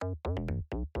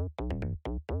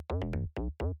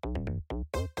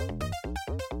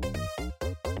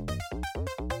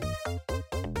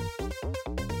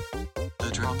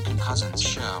Drunken Cousins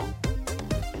Show.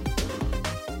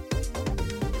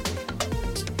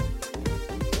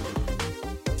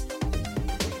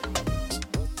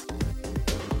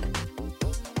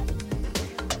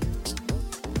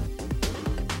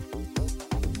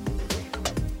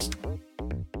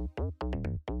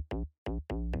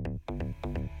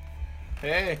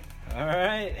 Hey. All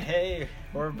right. Hey,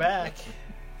 we're back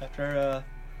after a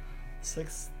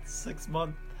six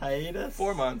month hiatus.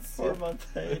 4 months. 4 month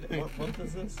hiatus. What month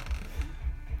is this?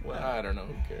 Well, I don't know.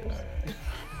 Who cares?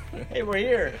 Right. Hey, we're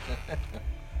here.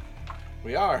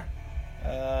 We are.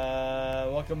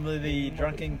 Welcome to the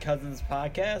Drunken Cousins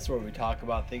podcast, where we talk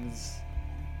about things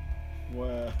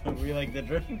we like to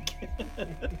drink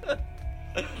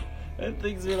and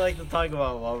things we like to talk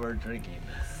about while we're drinking.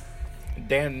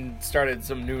 Dan started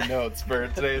some new notes for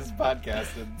today's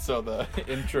podcast, and so the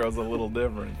intro's a little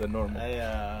different than normal.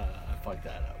 I fucked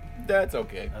that up. That's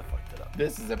okay. I fucked it up.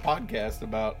 This is a podcast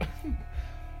about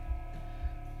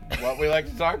what we like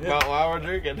to talk about while we're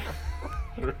drinking,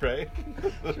 right?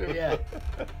 Sure, yeah.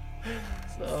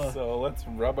 So let's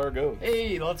rub our goats.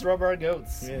 Hey, let's rub our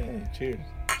goats. Yay, cheers.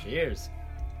 Cheers.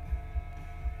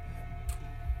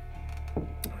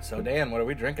 So Dan, what are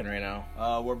we drinking right now?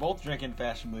 We're both drinking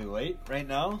Fashionably Late right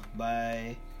now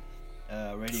by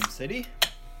Radium City.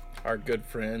 Our good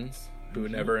friends who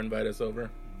never invite us over.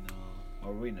 No,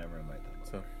 or we never invite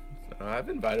them. So I've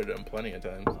invited them plenty of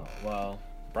times. Oh, well,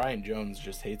 Brian Jones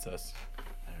just hates us.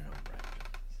 I don't know what Brian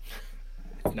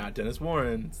Jones is. It's not Dennis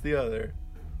Warren, it's the other.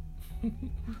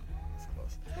 It's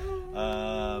close.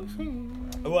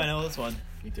 Oh, I know this one.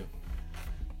 Me too.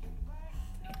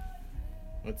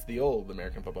 It's the old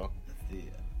American football. It's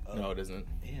the No, it isn't.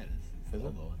 Yeah, it is. It's Is the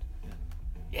it? old one.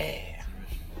 Yeah.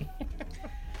 Yeah.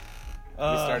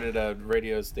 We started a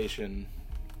radio station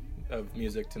of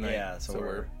music tonight, Yeah, so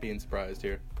we're being surprised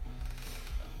here.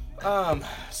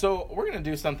 So we're gonna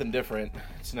do something different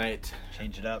tonight.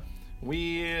 Change it up.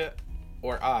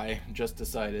 I just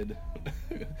decided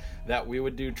that we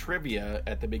would do trivia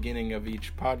at the beginning of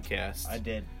each podcast. I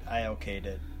did. I okayed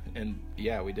it. And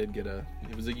yeah, we did get it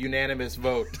was a unanimous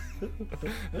vote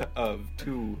of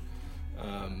two,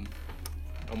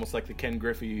 almost like the Ken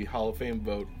Griffey Hall of Fame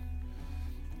vote,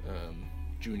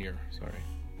 junior, sorry.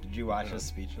 Did you watch his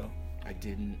speech though? I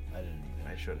didn't. I didn't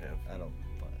either. I should have.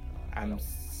 I'm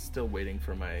Still waiting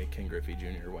for my Ken Griffey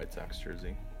Jr. White Sox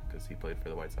jersey, because he played for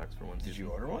the White Sox for one season. Did you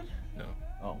order one? No.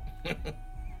 Oh.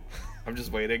 I'm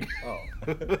just waiting. Oh.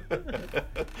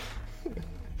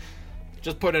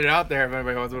 Just putting it out there if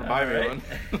anybody wants to buy me Alright.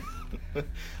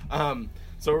 one.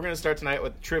 So we're going to start tonight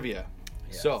with trivia.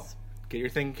 Yes. So, get your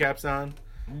thinking caps on.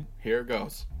 Here it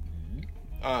goes.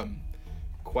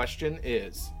 Question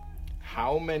is,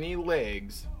 how many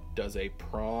legs does a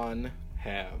prawn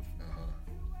have?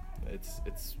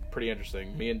 It's pretty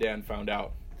interesting. Me and Dan found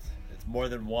out. It's more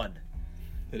than one.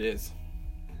 It is.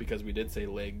 Because we did say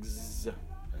legs.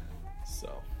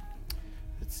 So,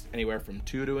 it's anywhere from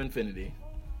 2 to infinity.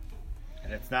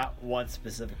 And it's not one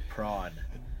specific prawn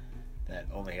that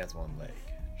only has one leg,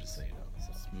 just so you know.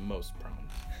 So It's most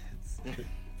prawns. it's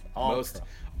all Most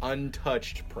prawn.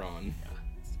 untouched prawn.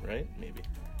 Right? Maybe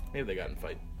they got in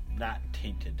fight. Not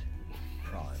tainted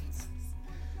prawns.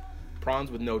 Prawns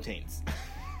with no taints.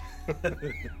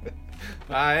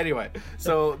 Anyway,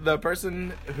 so the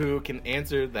person who can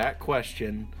answer that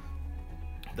question,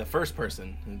 the first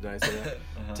person, did I say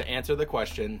that? To answer the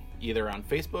question, either on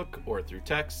Facebook or through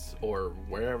text or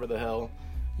wherever the hell,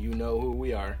 you know who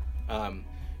we are.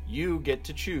 You get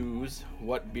to choose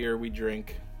what beer we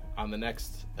drink on the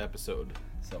next episode.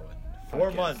 So in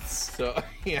 4 Podcast. months. So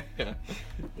yeah,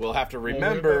 we'll have to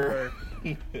remember,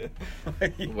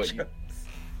 What you what you-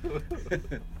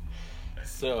 chose.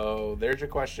 So there's your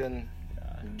question.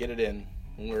 Get it in.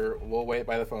 We'll wait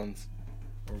by the phones.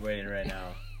 We're waiting right now.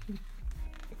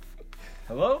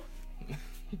 Hello?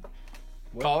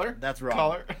 Caller? That's wrong.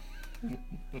 Caller?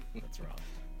 That's wrong.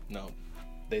 No.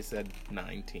 They said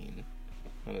 19.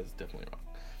 That is definitely wrong.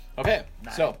 Okay,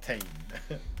 so 19.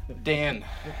 Dan,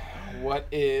 what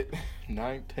is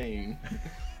 19?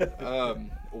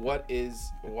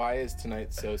 Why is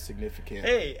tonight so significant?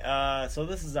 Hey, so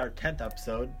this is our 10th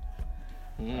episode.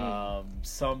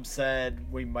 Some said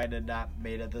we might have not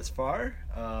made it this far.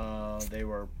 They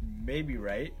were maybe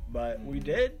right, but we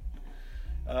did.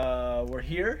 We're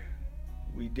here.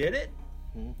 We did it.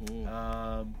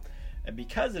 And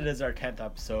because it is our 10th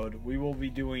episode, we will be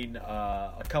doing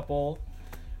a couple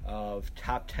of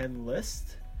top 10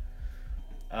 lists.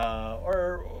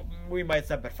 Or we might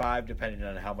stop at 5, depending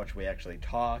on how much we actually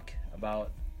talk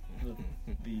about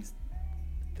these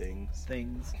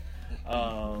Things.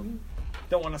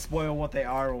 Don't want to spoil what they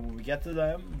are when we get to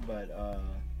them, but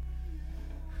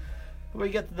when we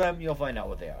get to them, you'll find out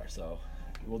what they are. So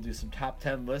we'll do some top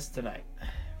 10 lists tonight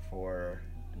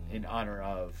in honor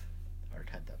of our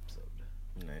 10th episode.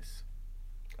 Nice.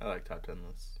 I like top 10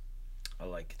 lists. I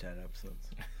like 10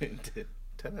 episodes.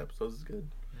 10 episodes is good.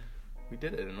 Yeah. We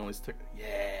did it and only took...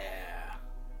 Yeah!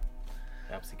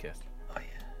 Apsicast. Oh,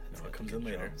 yeah. No, it comes in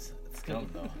later. It's coming,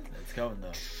 though.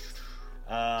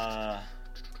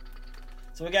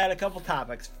 So we got a couple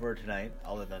topics for tonight,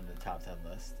 other than the top 10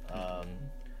 list.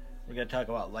 We're going to talk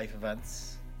about life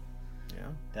events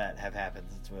that have happened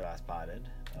since we last potted.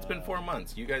 It's been 4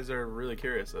 months. You guys are really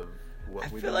curious of what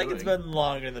we've been doing. I feel like it's been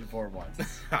longer than 4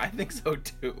 months. I think so,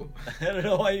 too. I don't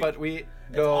know why. But it's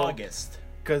August.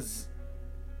 Because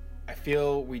I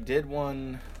feel we did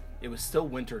one. It was still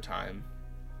winter time.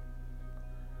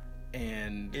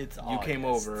 And it's you August. Came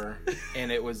over,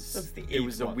 and it was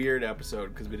a weird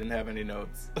episode because we didn't have any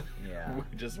notes. Yeah. We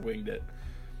just winged it.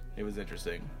 It was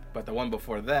interesting. But the one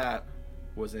before that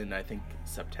was in, I think,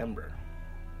 September.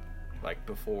 Like,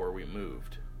 before we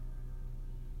moved.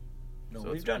 No,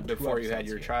 so we've done 2 before episodes you had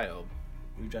your child.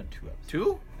 We've done 2 episodes.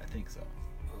 2? I think so.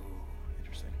 Oh,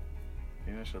 interesting.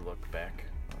 Maybe I should look back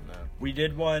on that. We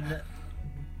did one...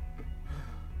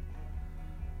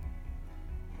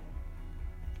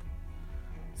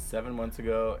 7 months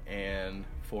ago and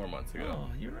 4 months ago. Oh,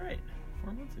 you're right.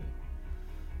 4 months ago.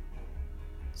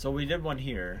 So we did one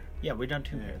here. Yeah, we done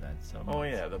 2 here then. So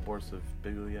yeah, the Bourse of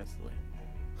Bigley yesterday.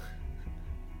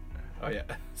 Oh yeah,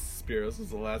 Spiros was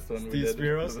the last one we did. Steve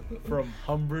Spiros from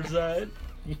Humberside.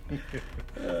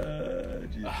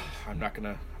 I'm not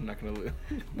gonna Not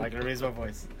gonna raise my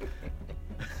voice.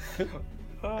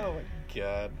 Oh my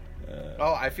god.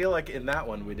 I feel like in that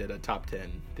one we did a top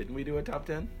 10. Didn't we do a top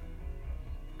 10?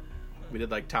 We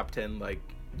did like top 10 like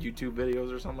YouTube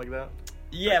videos or something like that.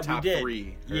 Yeah, like top we did.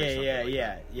 3.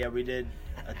 Yeah. We did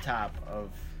a top of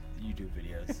YouTube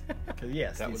videos. Cause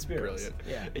yes, that was Spirits. Brilliant.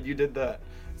 Yeah, and you did the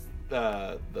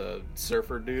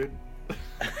surfer dude.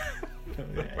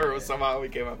 Or somehow we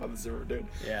came up on the surfer dude.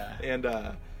 Yeah. And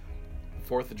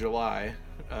 4th of July,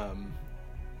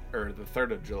 or the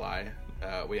 3rd of July,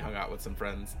 we hung out with some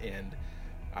friends, and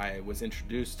I was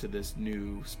introduced to this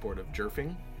new sport of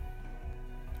jerfing.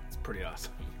 It's pretty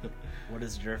awesome. What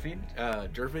is jerfing?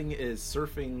 Jerfing is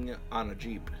surfing on a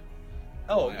Jeep.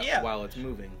 While it's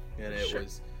moving, and it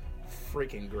was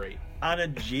freaking great. On a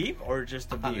Jeep or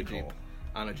just a vehicle?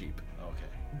 On a Jeep. Okay.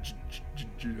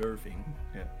 Jerfing.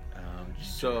 Yeah.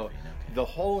 So the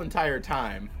whole entire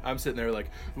time, I'm sitting there like,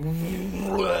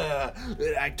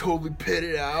 I totally pit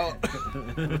it out,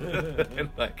 and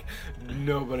like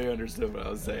nobody understood what I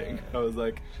was saying. I was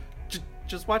like,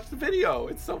 just watch the video.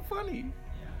 It's so funny.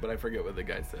 Yeah. But I forget what the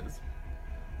guy says.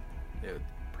 It was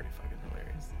pretty fucking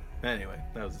hilarious. Anyway,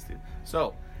 that was a Steve.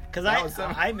 So, because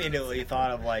I immediately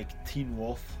thought of like Teen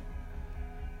Wolf,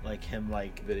 like him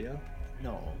like video.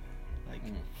 No, like.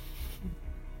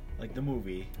 Like the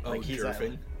movie, like he's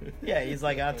surfing. Like, he's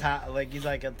like on top, like he's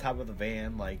like on top of the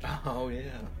van, like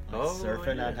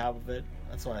surfing on top of it.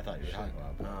 That's what I thought you were talking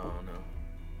about. Oh no,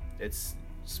 it's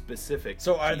specific.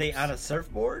 So are they on a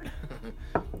surfboard?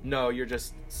 No, you're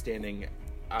just standing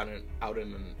out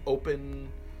in an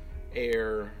open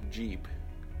air Jeep.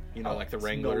 You know, like the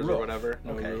Wranglers or whatever.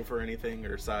 No roof or anything,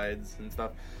 or sides and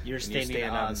stuff. You're standing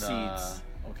on the seats.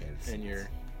 Okay, and you're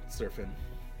surfing.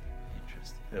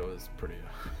 It was pretty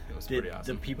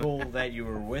awesome. The people that you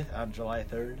were with on July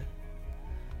 3rd,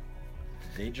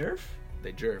 they jerf?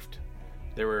 They jerfed.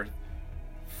 There were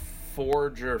 4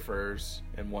 jerfers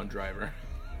and 1 driver.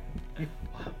 Wow,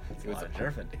 it was a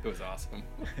jerfing. It was awesome.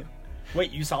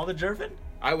 Wait, you saw the jerfing?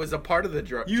 I was a part of the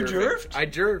jerfing. You jerfed? I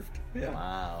jerfed. Yeah.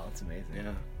 Wow, that's amazing.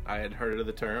 Yeah. I had heard of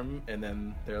the term, and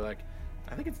then they're like,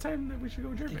 I think it's time that we should go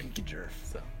jerfing. You could jerf.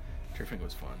 So, jerfing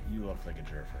was fun. You look like a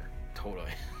jerfer.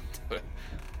 Totally.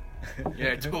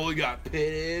 Yeah, I totally got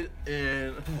pitted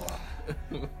and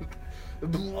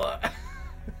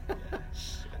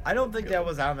I don't think that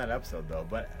was on that episode though,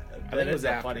 but that is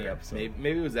a funny episode.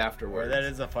 Maybe it was afterwards. Or that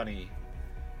is a funny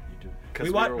YouTube. Because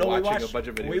we were watching a bunch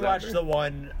of videos. We watched the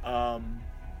one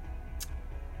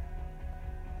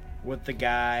with the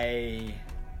guy.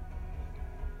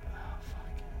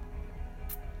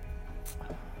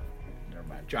 Never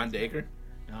mind. John Dacre?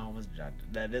 No, it wasn't John.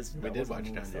 We did watch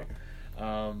John Dacre.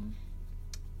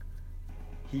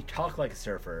 He talked like a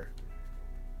surfer,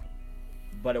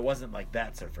 but it wasn't like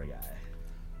that surfer guy.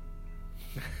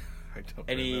 I don't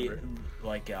remember.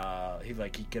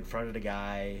 He confronted a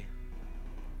guy.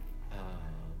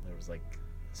 There was like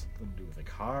something to do with a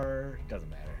car. Doesn't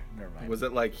matter. Never mind. Was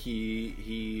it like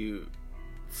he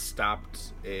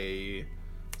stopped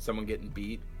someone getting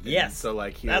beat. Yes. So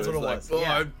like that's was what it like, was. oh,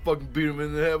 Yeah. I fucking beat him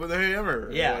in the head with a hammer.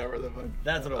 Or Yeah. whatever the fuck.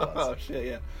 That's what it was. Oh shit,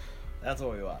 yeah. That's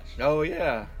what we watched. Oh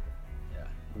yeah. Yeah.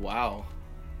 Wow.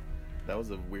 That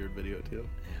was a weird video too.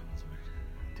 Yeah, it was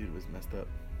weird. Dude was messed up.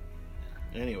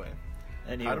 Anyway.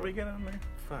 Anyway. How do we get on there?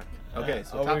 Fuck. Okay,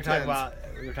 so we top were talking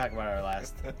 10s. we were talking about our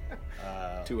last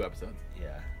 2 episodes.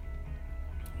 Yeah.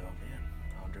 Oh man,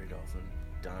 Andre Dawson,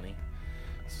 Donnie.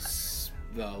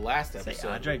 The last episode. Say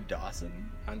Andre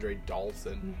Dawson. Andre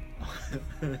Dawson.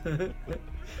 It's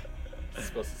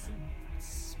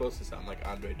supposed to sound like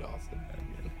Andre Dawson.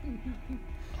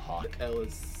 Hawk. The L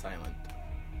is silent.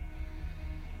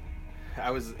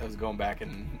 I was going back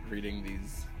and reading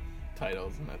these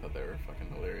titles, and I thought they were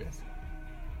fucking hilarious.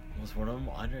 Was one of them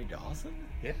Andre Dawson?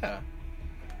 Yeah.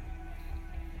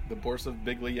 The Bourse of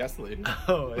Bigley Yesley.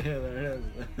 Oh, yeah, there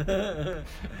it is.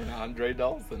 Andre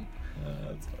Dawson.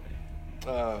 That's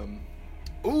funny.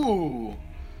 Ooh.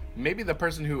 Maybe the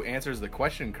person who answers the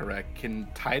question correct can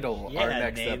title our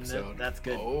next episode. That's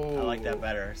good. Oh. I like that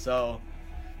better. So.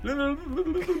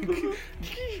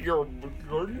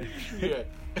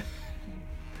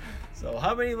 So,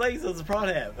 how many legs does a prawn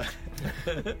have?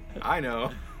 I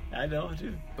know. I know,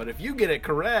 too. But if you get it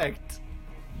correct,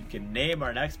 you can name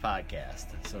our next podcast.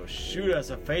 So, shoot us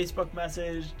a Facebook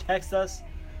message, text us,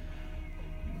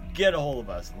 get a hold of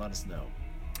us, and let us know.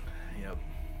 Yep.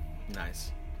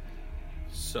 Nice.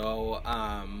 So,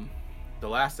 the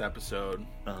last episode,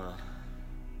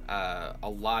 a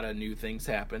lot of new things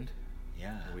happened.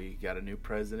 Yeah. We got a new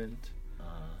president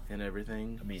and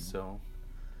everything. I mean, so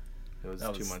it was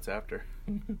 2 months after.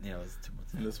 Yeah, it was 2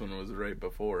 months after. This one was right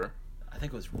before. I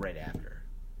think it was right after.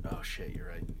 Oh shit, you're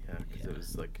right. Yeah, because it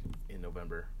was like in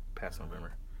November, past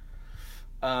November.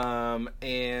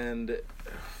 And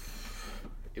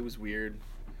it was weird.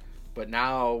 But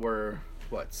now we're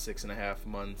 6.5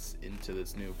 months into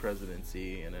this new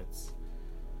presidency, and it's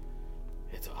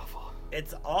awful.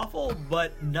 It's awful,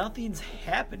 but nothing's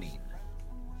happening.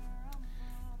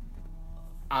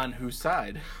 On whose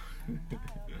side?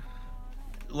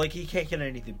 Like, he can't get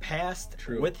anything passed.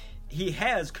 True. He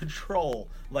has control.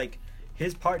 Like,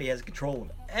 his party has control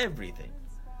of everything.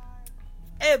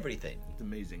 Everything. It's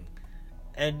amazing.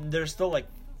 And they're still like,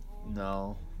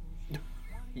 no.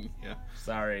 Yeah.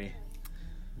 Sorry.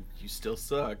 You still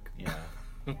suck. Yeah.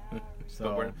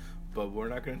 So, but we're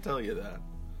not going to tell you that.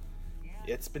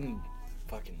 It's been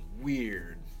fucking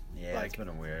weird. Yeah, it's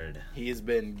been weird. He has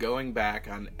been going back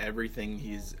on everything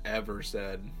he's ever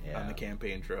said on the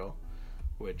campaign trail,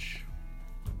 which,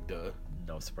 duh.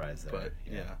 No surprise there. But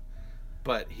yeah.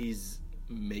 But he's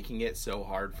making it so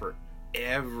hard for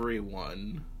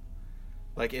everyone.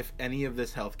 Like, if any of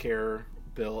this healthcare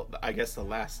bill, I guess the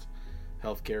last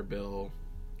healthcare bill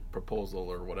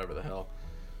proposal or whatever the hell,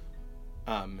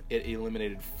 it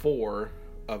eliminated 4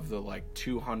 of the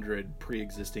 200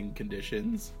 pre-existing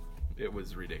conditions. It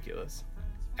was ridiculous.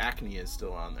 Acne is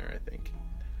still on there, I think.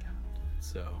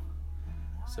 So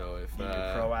if you're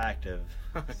proactive.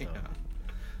 yeah.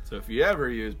 So if you ever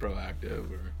use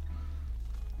Proactive, or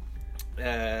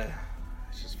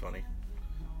it's just funny.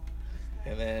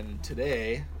 And then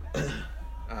today,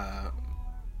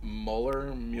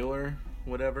 Mueller,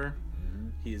 whatever,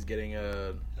 he's getting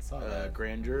a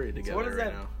grand jury together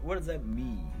right now. What does that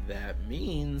mean? That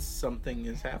means something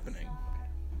is happening.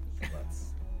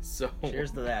 So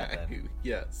cheers to that, then.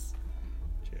 Yes.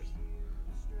 Cheers.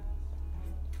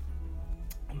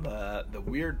 The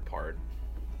weird part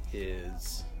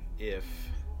is if.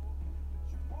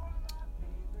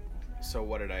 So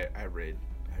what did I read?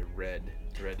 I read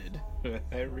it. Did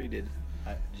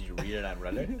you read it on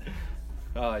Reddit?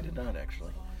 Oh, I did not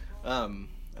actually. I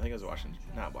think I was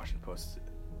not watching posts.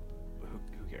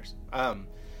 Who cares?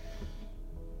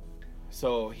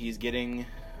 So he's getting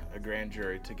a grand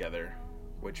jury together,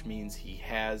 which means he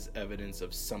has evidence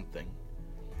of something,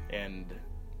 and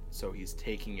so he's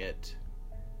taking it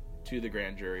to the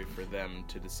grand jury for them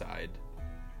to decide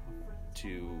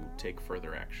to take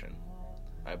further action,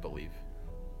 I believe.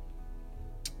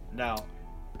 Now,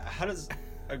 how does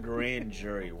a grand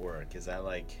jury work? Is that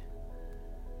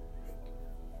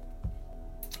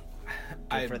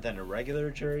different than a regular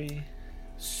jury?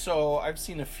 So I've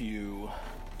seen a few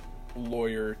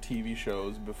lawyer TV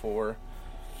shows before.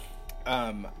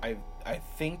 I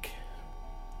think.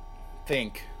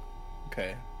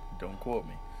 Okay, don't quote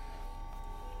me.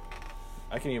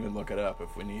 I can even look it up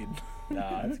if we need.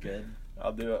 No, that's good.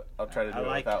 I'll do it. I'll try to do it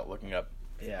without looking up.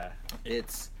 Yeah.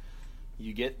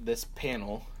 You get this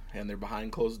panel, and they're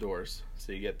behind closed doors.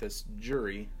 So you get this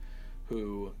jury,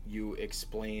 who you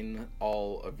explain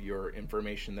all of your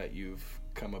information that you've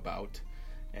come about,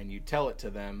 and you tell it to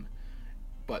them,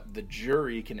 but the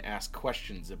jury can ask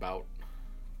questions about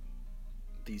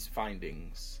these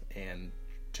findings and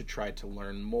to try to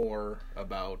learn more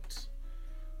about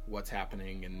what's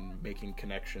happening and making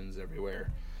connections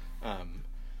everywhere. And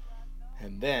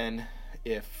then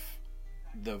if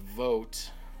the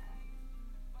vote,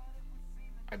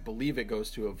 I believe it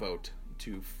goes to a vote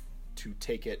to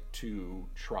take it to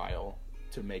trial,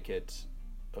 to make it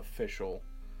official.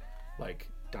 Like,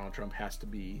 Donald Trump has to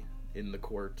be in the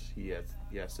court. He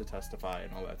has to testify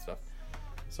and all that stuff.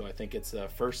 So I think it's a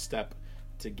first step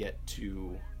to get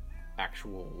to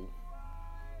actual,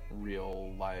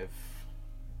 real life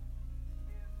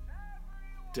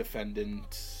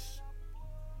defendant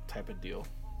type of deal.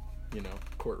 You know,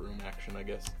 courtroom action, I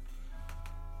guess.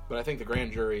 But I think the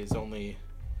grand jury is only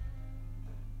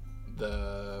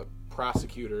the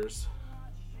prosecutors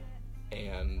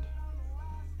and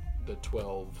the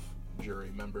 12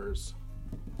 jury members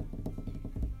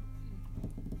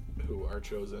who are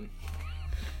chosen.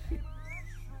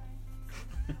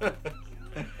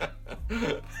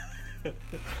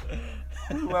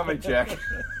 Let me check.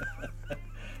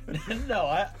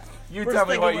 No, you tell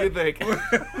me what you think.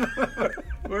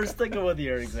 We're sticking with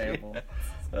your example.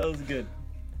 That was good.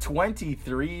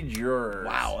 23 jurors.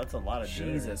 Wow, that's a lot of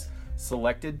jurors. Jesus.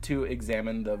 Selected to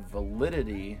examine the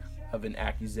validity of an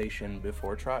accusation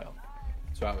before trial.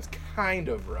 So I was kind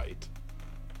of right.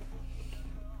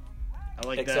 I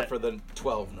like Except for the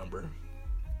 12 number.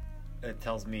 It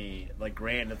tells me, like,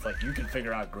 grand, it's like, you can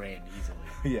figure out grand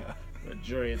easily. Yeah. The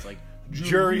jury, it's like...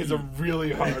 Jury is a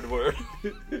really hard word.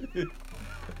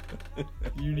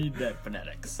 You need that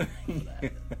phonetics for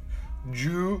that.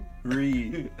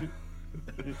 Jury.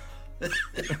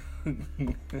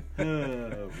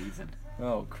 Reason.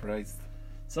 Oh, Christ.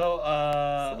 So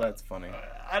that's funny.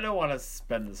 I don't want to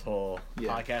spend this whole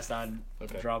podcast on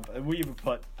Trump. We even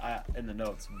put in the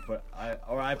notes, I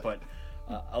put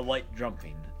a light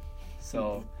drumping.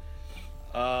 So,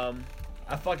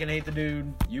 I fucking hate the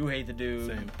dude. You hate the dude.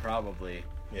 Same. Probably.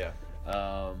 Yeah.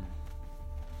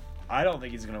 I don't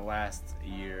think he's gonna last a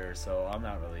year, so I'm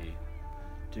not really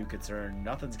too concerned.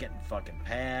 Nothing's getting fucking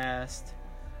passed.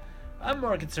 I'm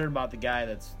more concerned about the guy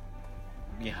that's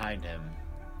behind him.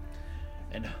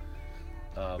 And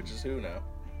which is who now?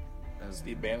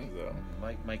 Steve Bannon, though.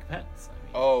 Mike Pence. I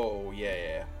mean. Oh,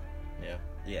 yeah.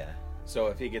 So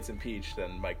if he gets impeached,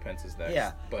 then Mike Pence is next.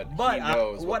 Yeah, but he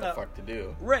knows what the fuck to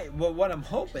do. Right. Well, what I'm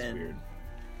hoping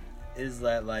is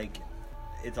that, like,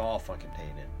 it's all fucking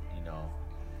tainted, you know.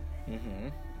 Mm-hmm.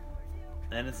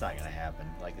 And it's not gonna happen.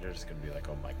 Like, they're just gonna be like,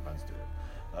 "Oh, Mike Pence do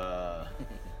it."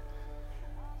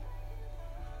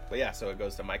 But yeah, so it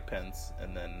goes to Mike Pence,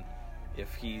 and then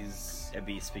if it'd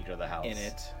be Speaker of the House in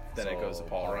it, then it goes to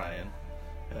Paul Ryan.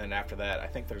 And then after that, I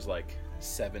think there's like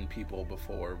 7 people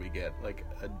before we get like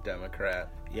a Democrat.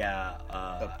 Yeah,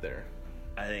 up there.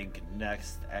 I think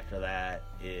next after that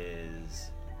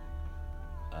is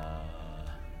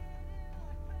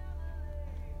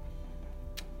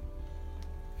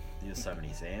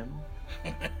Yosemite Sam.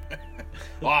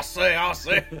 I'll say.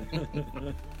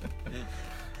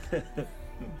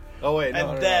 Oh wait,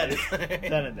 no, and then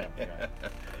a Democrat.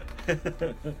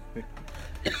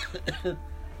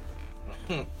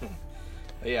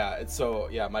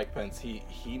 Yeah, Mike Pence,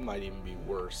 he might even be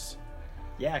worse.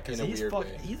 Yeah, because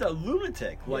he's a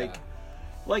lunatic. Like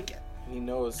he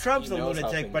knows Trump's he knows a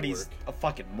lunatic, but he's work. a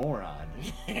fucking moron.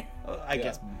 I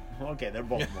guess. Okay, they're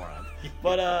both morons.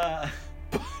 But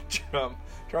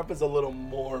Trump is a little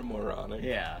more moronic.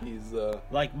 Yeah, he's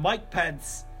like Mike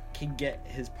Pence can get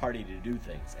his party to do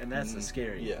things, and that's the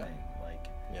scary thing. Like,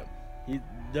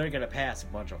 they're gonna pass a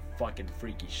bunch of fucking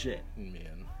freaky shit.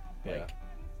 Man,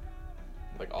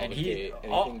 like all and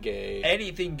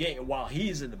anything gay, while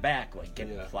he's in the back, like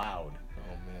getting plowed.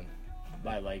 Oh man,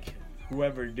 by like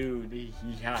whoever dude he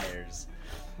hires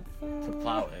to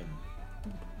plow him,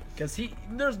 because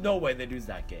there's no way the dude's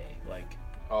not gay. Like,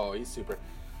 oh, he's super.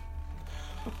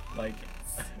 Like,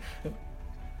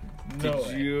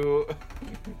 did you?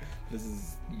 This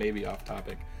is maybe off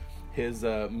topic. His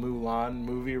Mulan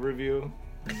movie review.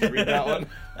 Did you read that one?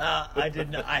 I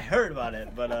didn't. I heard about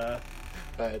it, but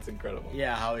it's incredible.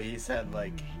 Yeah, how he said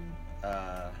like,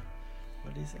 what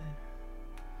did he say?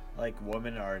 Like,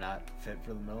 women are not fit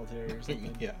for the military or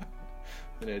something. Yeah,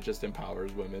 and it just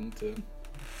empowers women to.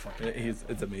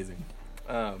 It's amazing.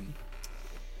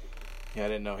 Yeah, I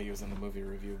didn't know he was in the movie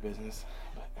review business.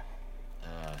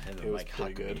 Him it and was Mike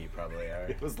pretty good. Probably are.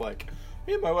 It was like,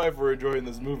 me and my wife were enjoying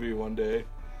this movie one day,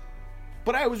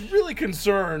 but I was really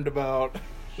concerned about.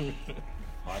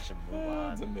 Watch him move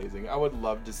on. It's amazing. I would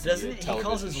love to see. He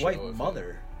calls his wife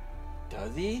mother.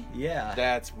 Does he? Yeah.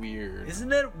 That's weird. Isn't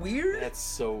that weird? That's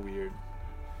so weird.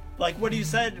 Like when you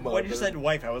said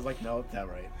wife, I was like, no, that's not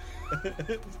right.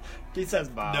 He says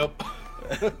mom. Nope.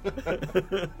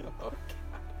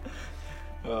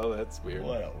 Oh, that's weird.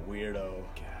 What a weirdo.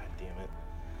 God damn it.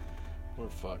 We're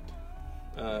fucked.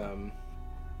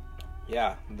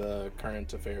 Yeah, the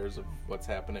current affairs of what's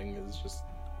happening is just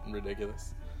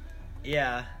ridiculous.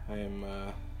 Yeah.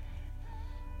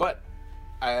 But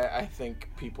I think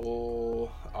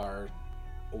people are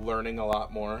learning a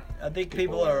lot more. I think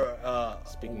people are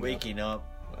waking up.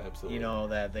 Absolutely. You know,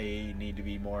 that they need to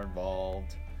be more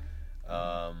involved.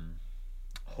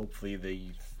 Hopefully the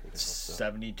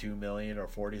 72 million or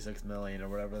 46 million or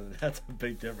whatever, that's a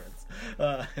big difference,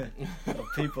 of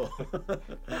people a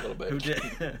little bit.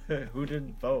 who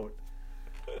didn't vote.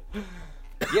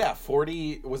 Yeah,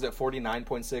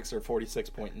 49.6 or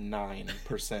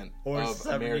 46.9% or of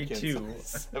 72.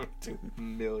 Americans, 72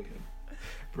 million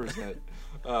 %,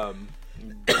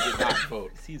 they did not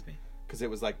vote. Excuse me. Because it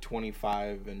was like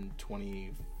 25 and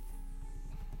 20.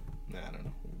 I don't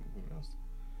know. Who knows?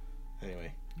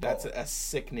 Anyway, that's a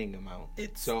sickening amount.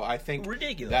 So I think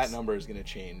ridiculous. that number is going to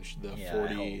change. The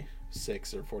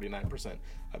 46 or 49%.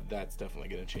 That's definitely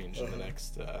going to change in the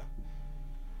next election.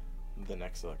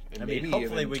 And maybe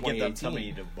hopefully we get them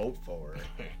somebody to vote for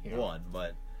one,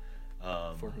 but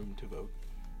for whom to vote.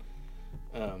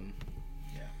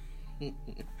 Yeah.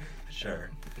 Sure.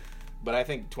 But I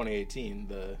think 2018,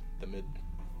 the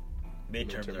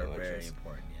midterms are elections, very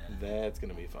important. Yeah. That's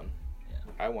gonna be fun. Yeah.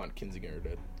 I want Kinzinger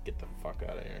to get the fuck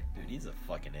out of here. Dude, he's a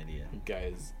fucking idiot.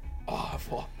 Guy's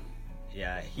awful.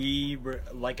 Yeah,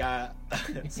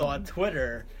 so on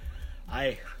Twitter,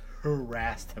 I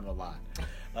harassed him a lot.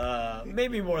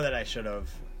 Maybe more than I should have,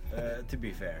 to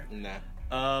be fair. Nah.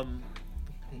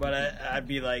 But I'd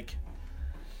be like,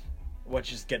 "What?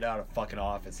 Just get out of fucking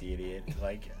office, you idiot!"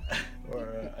 Like,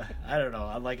 or I don't know.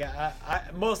 I'm like, I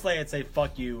mostly I'd say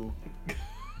 "fuck you"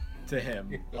 to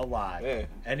him a lot, Yeah.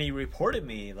 and he reported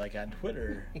me like on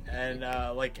Twitter, and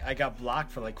like I got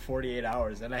blocked for like 48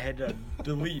 hours, and I had to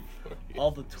delete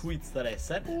all the tweets that I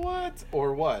sent him. What?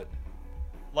 Or what?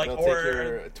 Like, They'll or take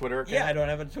your Twitter account? yeah, I don't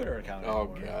have a Twitter account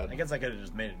anymore. Oh god. I guess I could have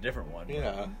just made a different one.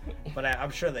 Yeah. But I'm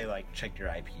sure they like checked your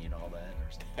IP and all that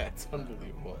or stuff. That's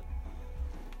unbelievable.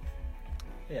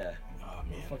 Yeah. Oh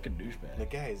man. Fucking douchebag. The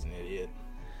guy's an idiot.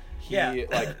 Yeah.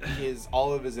 Like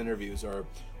all of his interviews are,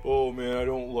 "Oh man, I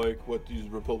don't like what these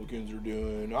Republicans are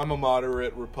doing. I'm a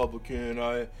moderate Republican.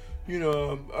 I'm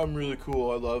really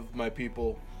cool. I love my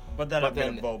people." But then I'm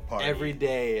gonna vote party. Every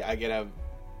day I get a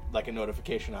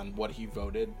notification on what he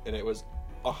voted, and it was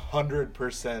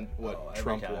 100% what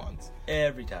Trump wants.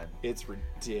 Every time. It's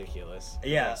ridiculous.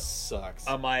 Yeah. That sucks.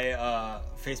 On my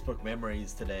Facebook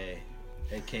memories today,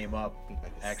 it came up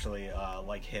actually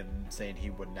like him saying he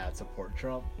would not support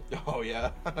Trump. Oh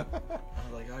yeah. I was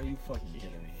like, "Are you fucking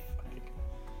kidding me?"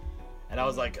 And I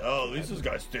was like, "Oh, at least this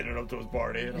guy's standing up to his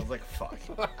party." And I was like, "Fuck."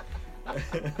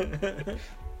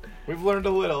 We've learned a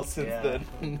little since then.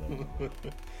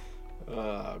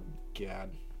 Oh god.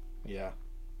 Yeah.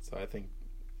 So I think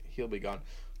he'll be gone.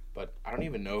 But I don't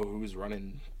even know who's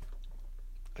running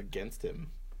against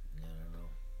him. I don't know.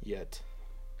 Yet.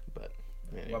 But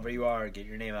anyway. Whoever you are, get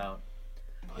your name out.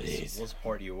 Please. We'll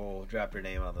support you. We'll drop your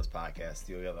name on this podcast.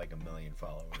 You'll get like 1 million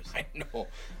followers. I know.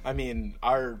 I mean,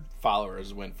 our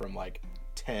followers went from like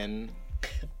 10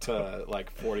 to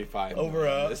like 45 over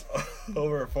a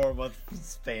 4-month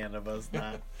span of us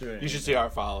not doing it. You should see our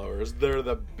followers. They're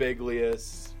the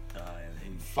bigliest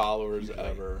followers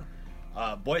ever.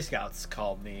 Boy Scouts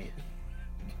called me.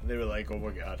 They were like, "Oh my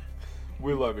god,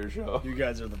 we love your show. You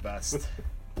guys are the best."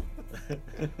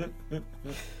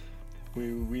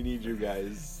 we need you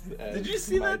guys. Did you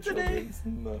see that today?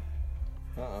 No.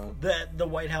 That the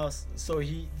White House. So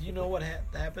you know what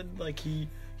happened? Like he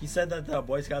said that the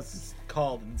Boy Scouts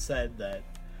called and said that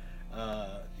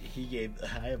he gave.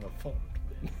 I have a phone.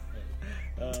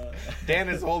 Dan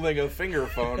is holding a finger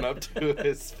phone up to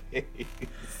his face.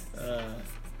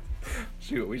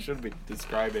 Shoot, we should be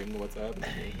describing what's happening.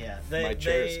 Yeah, my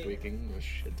chair is squeaking a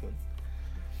shit ton.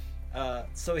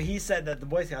 So he said that the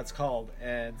Boy Scouts called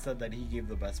and said that he gave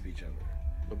the best speech ever.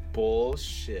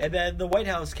 Bullshit. And then the White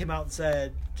House came out and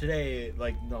said today,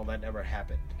 like, no, that never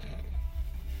happened.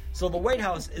 So the White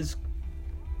House is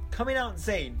coming out and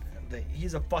saying that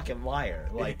he's a fucking liar.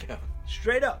 Like,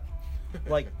 straight up.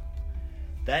 Like,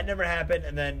 that never happened.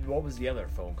 And then what was the other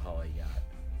phone call he got?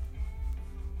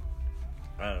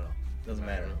 I don't know. Doesn't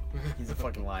matter. He's a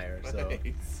fucking liar. So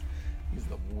he's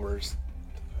the worst.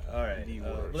 All right.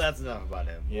 Well, that's enough about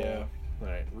him. Yeah. All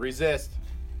right. Resist.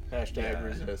 Hashtag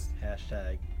resist.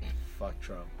 Hashtag fuck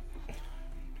Trump.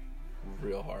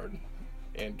 real hard.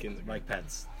 And Kinzinger. Mike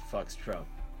Pence fucks Trump.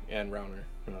 And Rauner.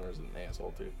 Rauner's an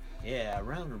asshole, too. Yeah,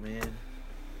 Rauner, man.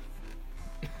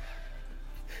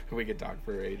 We could talk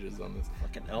for ages on this.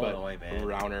 Fucking Illinois, man.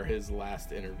 Rauner, his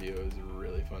last interview is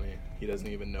really funny. He doesn't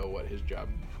even know what his job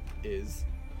is.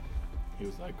 He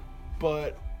was like,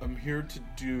 but I'm here to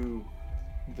do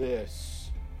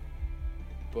this.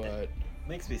 But... It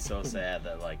makes me so sad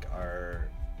that, like,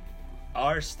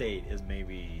 our state is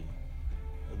maybe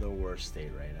the worst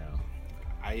state right now.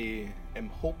 I am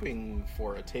hoping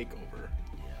for a takeover.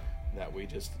 Yeah. That we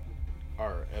just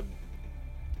are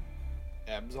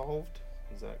absolved.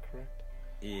 Is that correct?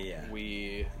 Yeah.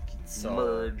 We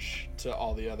merge to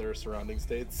all the other surrounding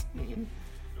states.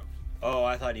 Oh,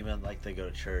 I thought you meant like they go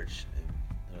to church and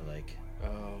they're like,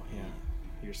 oh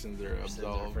yeah, your sins are absolved. Sins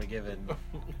are forgiven.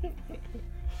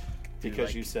 Because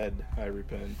like you said I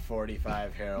repent.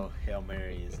 45 Hail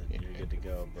Marys and you're good to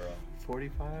go, bro.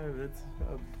 45. That's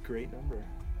a great number.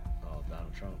 Oh,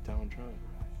 Donald Trump. Donald Trump.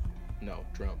 No,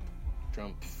 Trump.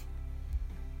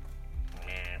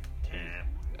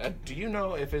 Do you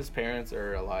know if his parents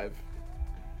are alive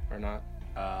or not?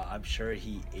 I'm sure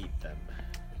he ate them.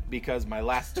 Because my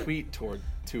last tweet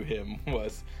to him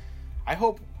was, I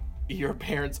hope your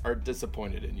parents are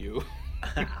disappointed in you.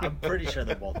 I'm pretty sure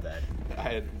they're both dead.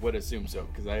 I would assume so,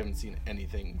 because I haven't seen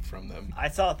anything from them. I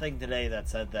saw a thing today that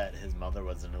said that his mother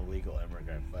was an illegal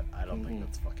immigrant, but I don't think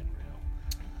that's fucking real.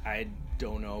 I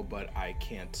don't know, but I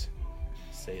can't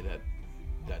say that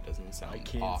doesn't sound off. I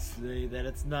can't say that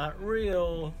it's not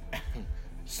real.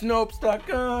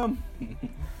 Snopes.com.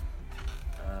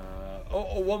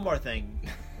 One more thing.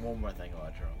 One more thing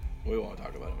about Trump. We won't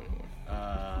talk about him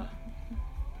anymore.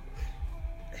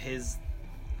 His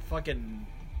fucking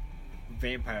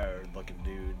vampire-looking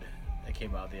dude that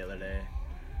came out the other day.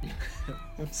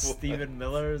 Stephen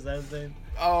Miller, is that his name?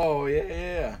 Oh,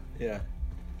 yeah. He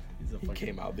fucking...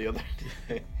 came out the other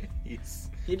day.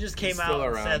 He just came out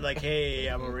and said, like, hey,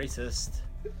 I'm a racist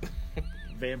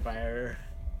vampire.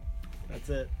 That's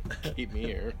it. Keep me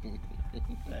here.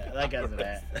 Yeah, that guy's an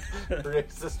ass.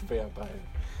 Racist vampire.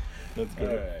 That's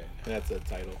good. Right. That's a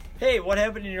title. Hey, what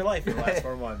happened in your life in the last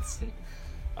 4 months?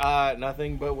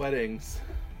 Nothing but weddings.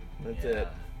 That's it.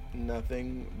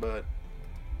 Nothing but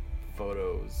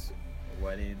photos.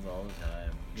 Weddings all the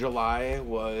time. July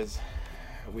was...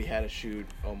 We had a shoot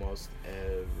almost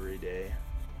every day.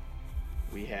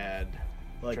 We had...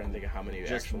 Like, I'm trying to think of how many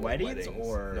just actual weddings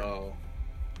or... No.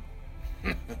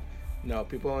 No,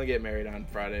 people only get married on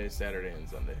Friday, Saturday, and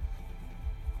Sunday.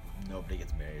 Nobody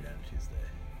gets married on Tuesday.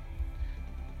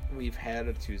 We've had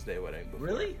a Tuesday wedding before.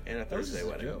 Really? And a Thursday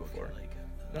wedding before. Like,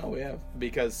 no, we have.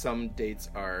 Because some dates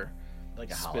are... Like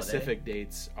a specific holiday?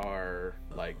 Dates are,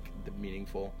 like, the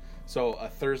meaningful. So, a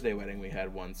Thursday wedding we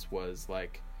had once was,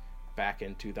 like, back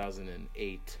in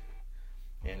 2008.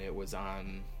 And it was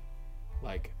on,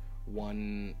 like,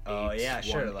 1/8. Oh, yeah,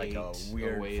 sure. Like a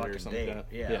weird 08 fucking or something date. like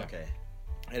that. Yeah, okay.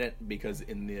 And because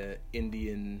in the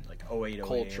Indian like 08,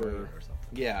 culture, or something.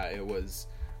 Yeah, it was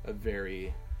a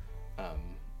very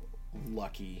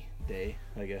lucky day,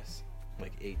 I guess.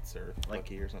 Like 8s or like,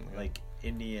 lucky or something. Like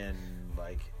Indian,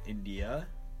 like India.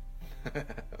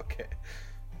 Okay.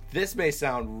 This may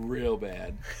sound real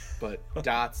bad, but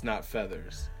dots, not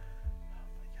feathers.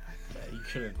 Oh my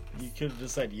god! You could have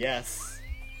just said yes.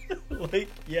 Like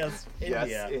yes, India.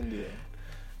 Yes, India.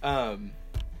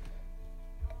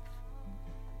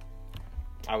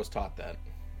 I was taught that.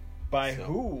 By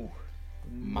who?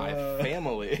 My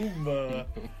family.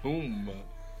 Whom?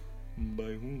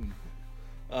 By whom?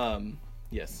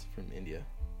 Yes, from India.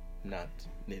 Not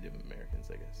Native Americans,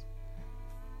 I guess.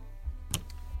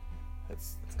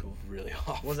 That's cool. Really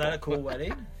awful. Was that a cool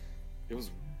wedding? It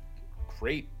was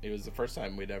great. It was the first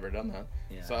time we'd ever done that.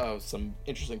 Yeah. So some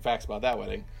interesting facts about that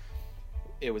wedding.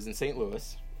 It was in St.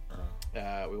 Louis.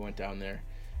 We went down there,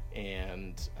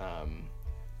 and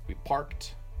we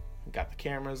parked, got the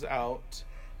cameras out,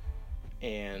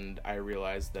 and I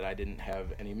realized that I didn't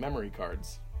have any memory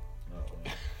cards.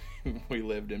 Oh. We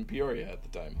lived in Peoria at the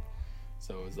time,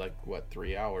 so it was like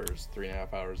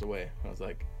 3.5 hours away. I was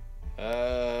like,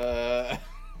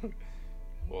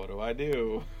 what do I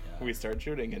do? Yeah. We start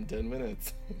shooting in 10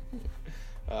 minutes.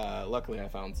 Luckily I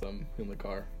found some in the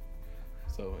car,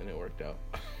 and it worked out.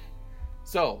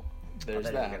 So there's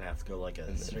that. You're gonna have to go like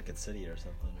a Circuit City or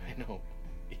something. I know.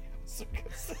 Yeah,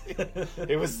 Circuit City.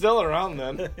 It was still around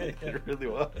then. It really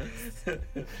was.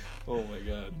 Oh my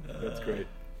god, that's great.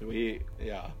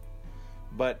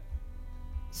 But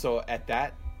so at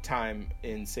that time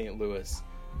in St. Louis,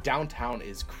 downtown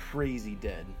is crazy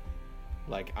dead,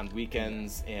 like on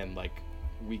weekends and like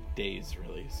weekdays,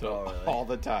 really. So really? all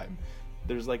the time,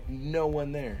 There's like no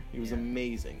one there. It was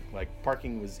amazing. Like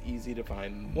parking was easy to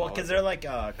find. Well, because they're like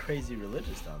crazy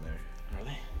religious down there. Are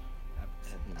they?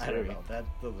 I don't know. That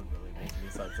doesn't really make any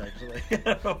sense, actually.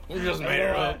 We just made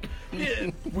her up.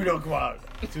 Yeah, we don't go out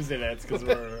Tuesday nights because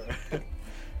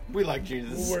we like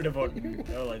Jesus. We're devoting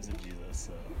our lives to Jesus.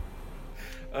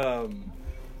 So.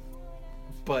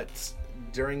 But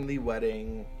during the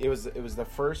wedding, it was the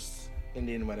first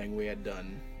Indian wedding we had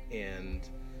done, and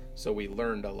so we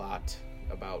learned a lot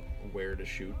about where to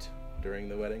shoot during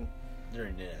the wedding.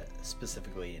 During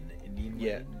specifically an Indian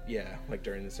wedding? Yeah, like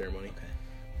during the ceremony. Okay.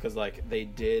 Because like they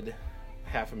did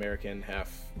half American,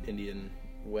 half Indian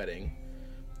wedding,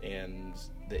 and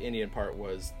the Indian part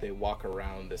was they walk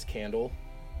around this candle,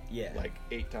 like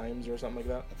 8 times or something like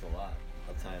that. That's a lot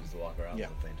of times to walk around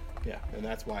something. Yeah, and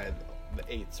that's why the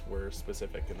 8s were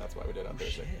specific, and that's why we did it on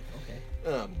Thursday. Shit,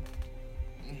 okay.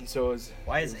 So it was.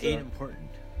 Why is 8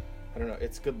 important? I don't know.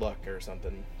 It's good luck or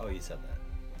something. Oh, you said that.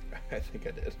 I think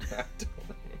I did. I don't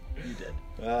remember. You did.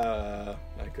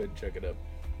 I could check it out.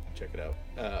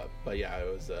 But yeah,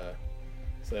 it was. So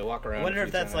they walk around. I wonder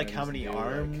if that's like how many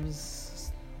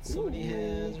arms somebody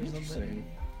has or something.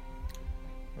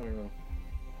 I don't know.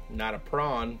 Not a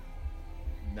prawn.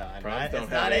 No, Prawns don't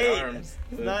it's have not 8 arms.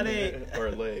 It's not 8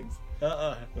 or legs.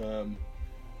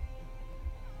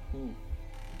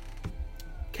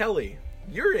 Kelly,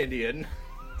 you're Indian.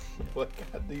 What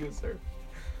God do you serve?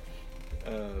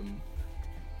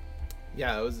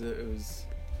 Yeah, it was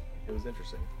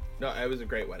interesting. No, it was a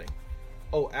great wedding.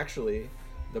 Oh, actually,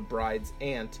 the bride's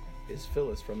aunt is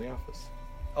Phyllis from The Office.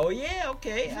 Oh yeah,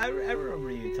 okay. I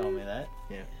remember you telling me that.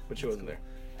 Yeah, but she wasn't there.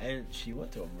 And she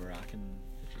went to a Moroccan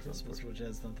Christmas, which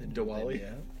has something to Diwali? do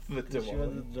The with She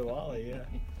went to Diwali, yeah.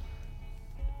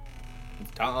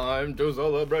 It's time to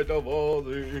celebrate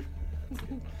Diwali.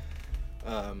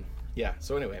 Yeah,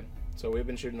 so anyway, so we've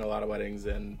been shooting a lot of weddings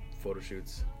and photo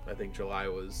shoots. I think July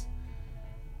was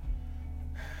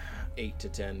 8 to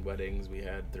 10 weddings we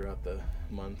had throughout the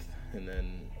month, and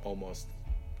then almost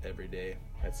every day,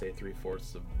 I'd say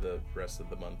 3/4 of the rest of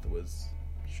the month was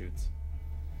shoots.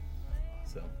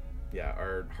 So yeah,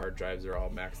 our hard drives are all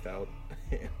maxed out,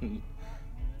 and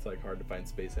it's like hard to find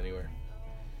space anywhere.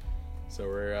 So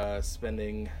we're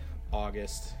spending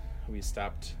August. We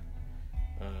stopped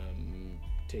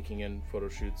taking in photo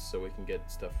shoots so we can get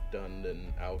stuff done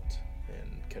and out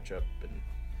and catch up and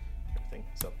everything.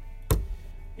 So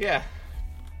yeah.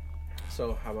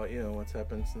 So how about you? What's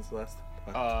happened since the last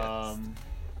podcast?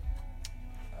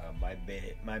 My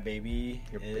baby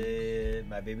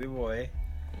boy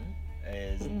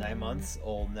is 9 months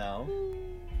old now.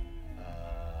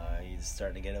 He's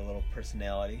starting to get a little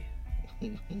personality. A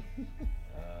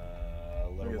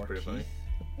little more Keith. Funny.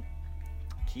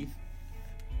 Keith?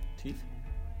 Teeth?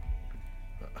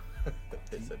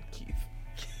 They said Keith.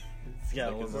 He's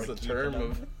got like, is this a Keith term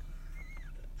of...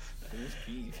 Who's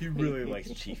Keith? He really likes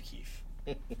Chief Keith.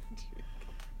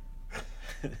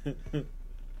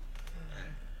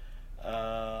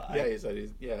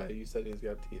 You said he's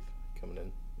got teeth coming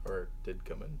in, or did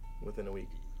come in within a week.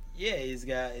 Yeah, he's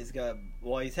got.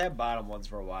 Well, he's had bottom ones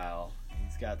for a while.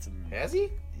 He's got some. Has he?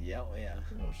 Yeah, well, yeah.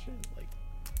 Oh shit! Like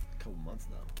a couple months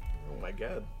now. Oh my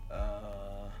god.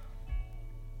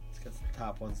 He's got some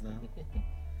top ones now.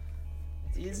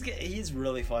 He's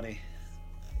really funny.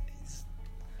 He's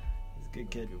a good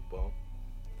kid. Goofball.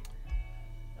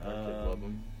 Our kids love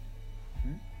him.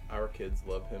 Our kids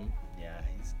love him. Yeah,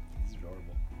 he's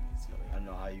adorable. He's funny. I don't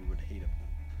know how you would hate him,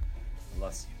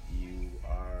 unless you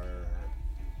are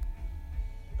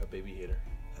a baby hater.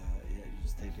 Yeah, you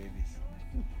just hate babies.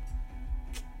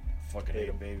 Fucking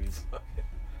hate babies.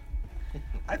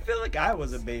 I feel like I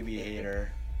was a baby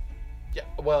hater. Yeah,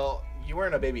 well, you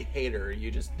weren't a baby hater.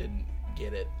 You just didn't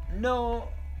get it. No,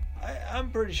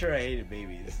 I'm pretty sure I hated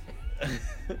babies.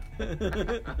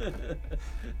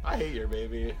 I hate your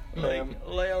baby. Like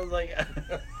I was like,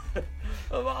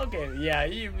 okay, yeah,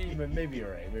 maybe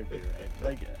you're right. Maybe you're right.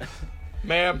 Like,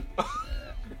 ma'am,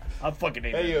 I fucking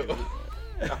hate you. baby.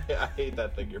 I hate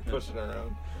that thing you're pushing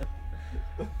around.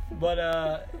 But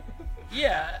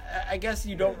yeah, I guess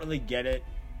you don't really get it.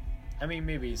 I mean,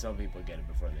 maybe some people get it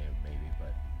before they have a baby,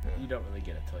 but you don't really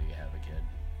get it till you have a kid.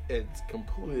 It's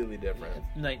completely different.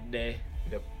 It's night and day.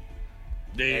 Yep.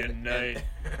 Day and night.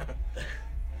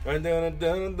 Oh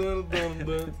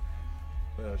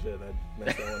shit, I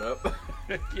messed that one up.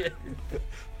 Yeah.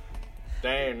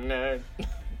 Day and night.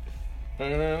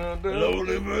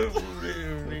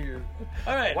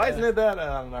 All right. Why isn't it that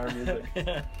on our music?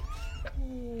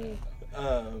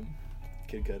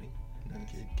 Kid Cudi.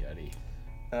 Kid Cudi.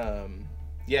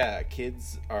 Yeah,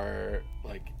 kids are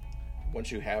like,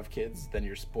 once you have kids, then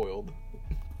you're spoiled.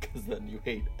 Because then you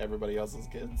hate everybody else's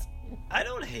kids. I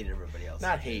don't hate everybody else's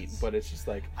Not kids. hate, but it's just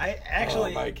like, I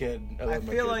actually, my kid. I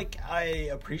feel like I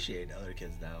appreciate other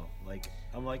kids now. Like,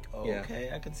 I'm like, oh, Yeah.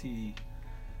 okay, I can see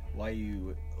why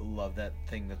you love that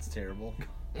thing that's terrible.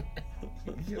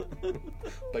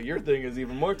 But your thing is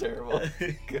even more terrible.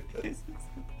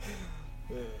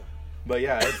 But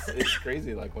yeah, it's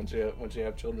crazy. Like once you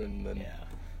have children, then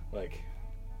like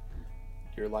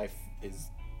your life is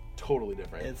totally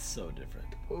different. It's so different.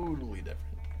 Totally different.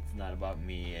 It's not about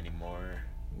me anymore.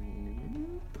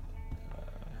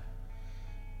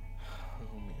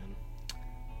 Oh man.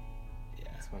 Yeah.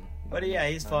 It's fun. But yeah,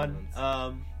 he's fun.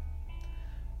 Crawling?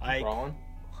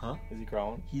 Huh? Is he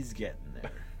crawling? He's getting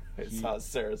there. I saw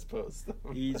Sarah's post.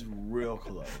 He's real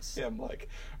close. Yeah, I'm like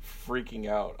freaking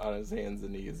out on his hands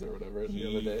and knees or whatever the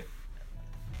other day.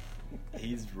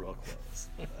 He's real close.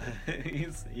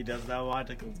 He does not want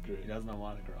to. He does not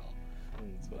want to crawl.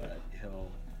 But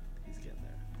he's getting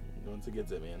there. Once he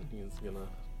gets it, man, he's gonna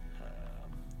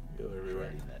go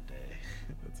everywhere. That day.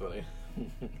 That's funny.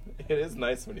 It is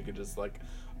nice when you can just like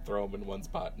throw them in one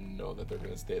spot and know that they're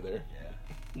gonna stay there. Yeah.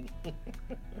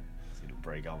 It's gonna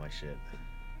break all my shit.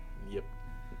 Yep.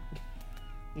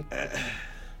 I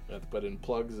have to put in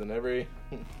plugs in every.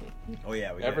 Oh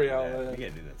yeah, every gotta outlet. We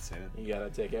gotta do that soon. You gotta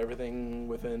take everything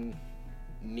within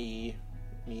knee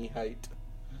height.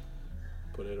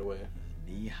 Put it away.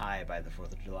 Knee high by the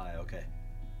 4th of July. Okay,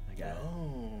 I got it.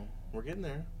 Oh, we're getting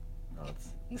there. No,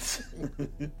 it's.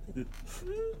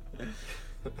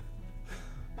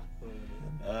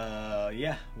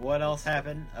 Yeah. What else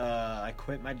happened? I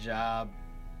quit my job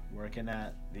working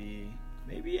at the.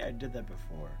 Maybe I did that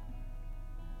before.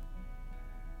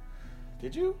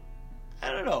 Did you?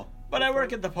 I don't know, but I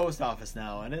work at the post office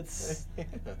now, and it's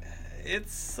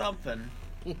it's something.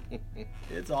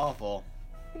 It's awful,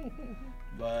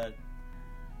 but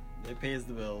it pays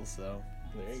the bills, so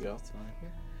there you go. It's fine.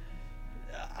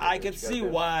 I could see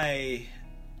why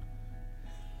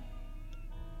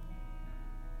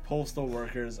postal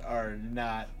workers are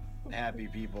not happy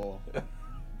people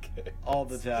all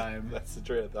the time. That's the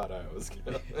train of thought I was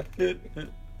gonna.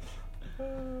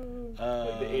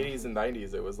 Like the 80s and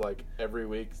 90s, it was like every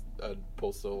week a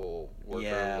postal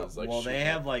worker was like. Well, they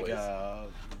have like place.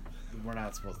 We're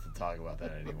not supposed to talk about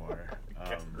that anymore.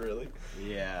 Really?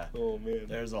 Yeah. Oh man.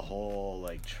 There's a whole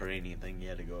like training thing you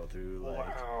had to go through.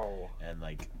 Like, wow. And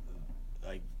like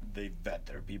they vet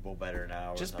their people better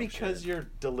now. Just because you're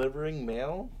delivering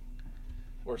mail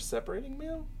or separating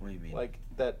mail? What do you mean? Like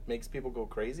that makes people go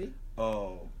crazy?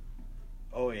 Oh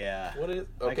yeah. What is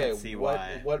okay? I can see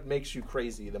why. What makes you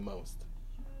crazy the most?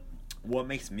 What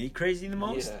makes me crazy the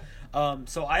most? Yeah.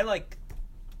 So I like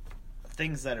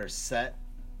things that are set.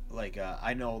 Like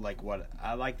I know like what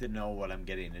I like to know what I'm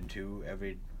getting into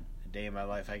every day of my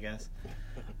life, I guess.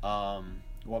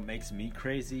 What makes me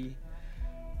crazy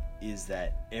is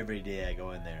that every day I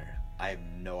go in there, I have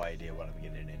no idea what I'm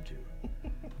getting into.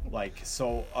 Like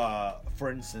so,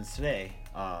 for instance, today,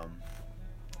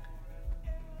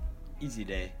 easy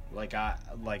day.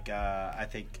 I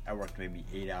think I worked maybe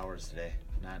 8 hours today.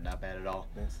 Not bad at all.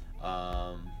 Nice.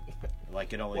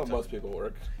 Like it only. Well, took, most people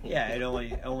work. Yeah, it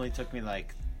only took me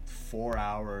like 4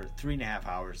 hours, 3.5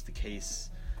 hours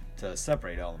to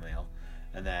separate all the mail,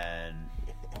 and then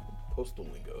Postal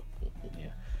lingo. yeah.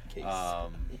 Case.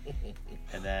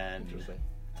 And then Interesting.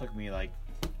 it took me like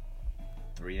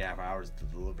 3.5 hours to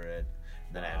deliver it.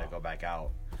 And then I had to go back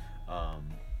out.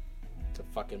 It's a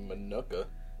fucking Manuka.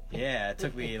 Yeah, it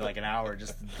took me like an hour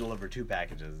just to deliver 2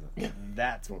 packages.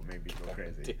 That's what made me go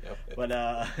crazy.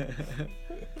 But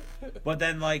but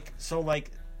then like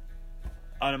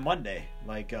on a Monday,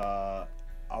 like I'll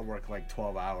work like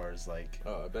 12 hours, like.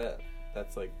 Oh, I bet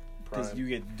that's like prime. Because you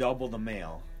get double the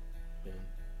mail. Yeah.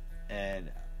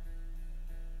 And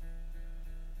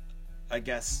I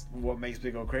guess what makes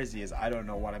me go crazy is I don't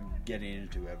know what I'm getting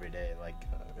into every day.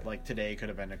 Like today could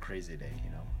have been a crazy day, you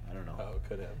know. I don't know. Oh, it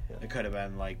could have. Yeah. It could have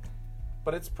been like.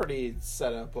 But it's pretty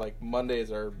set up. Like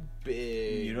Mondays are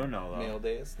big. You don't know though. Mail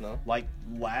days, no. Like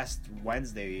last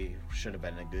Wednesday should have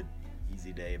been a good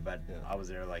easy day, but yeah. I was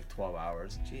there like 12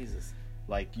 hours. Jesus.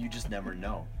 Like you just never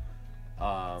know.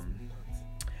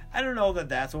 I don't know that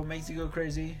that's what makes you go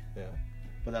crazy. Yeah.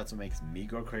 But that's what makes me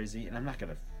go crazy, and I'm not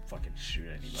gonna fucking shoot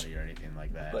anybody or anything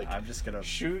like that. Like, I'm just gonna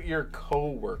shoot your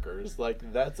co-workers. Like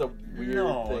that's a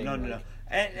weird thing. No.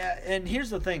 And here's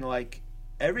the thing, like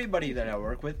everybody that I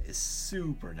work with is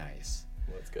super nice.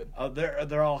 Well, that's good.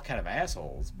 They're all kind of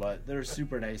assholes, but they're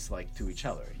super nice, like to each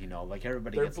other. You know, like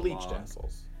everybody. They're gets bleached along.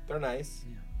 assholes. They're nice.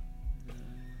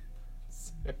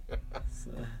 Yeah.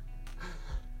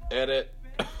 Edit.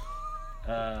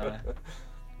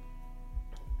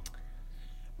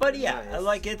 But yeah, nice.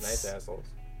 like it's nice assholes.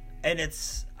 And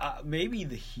it's maybe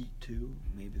the heat too,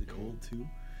 maybe the cold too,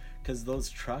 because those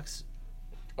trucks.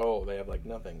 Oh, they have like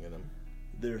nothing in them.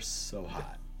 They're so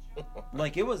hot.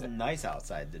 Like it was nice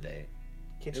outside today.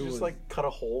 Can't you just like cut a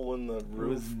hole in the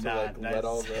roof to like nice let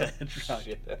all the truck.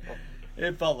 shit out?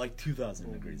 It felt like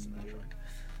 2,000 degrees in that truck,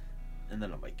 and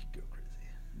then I might go crazy,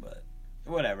 but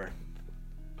whatever.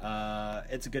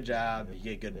 It's a good job. You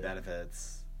get good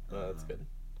benefits. Oh, that's good.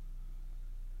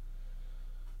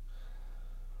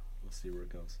 We'll see where it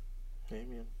goes. Hey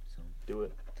man, so do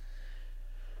it.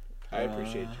 I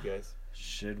appreciate you guys.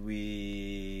 Should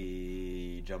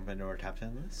we jump into our top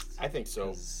 10 list? I think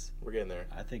so. We're getting there.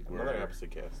 I think we're another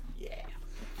episode cast. Yeah.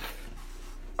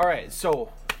 All right,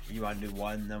 so you want to do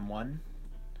one, then one?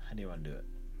 How do you want to do it?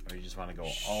 Or you just want to go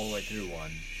all the way through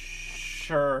one?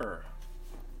 Sure.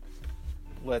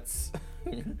 Let's.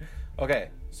 Okay,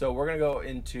 so we're gonna go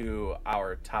into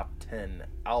our top 10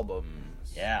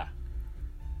 albums. Yeah.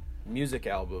 Music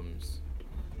albums.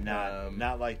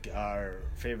 Not like our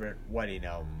favorite wedding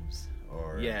albums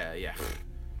or. Yeah.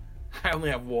 I only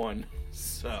have one,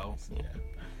 so. Yeah.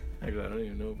 Actually, I don't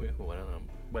even know if we have a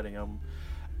wedding album.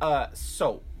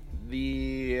 So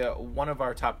the one of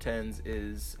our top 10s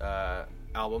is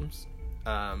albums,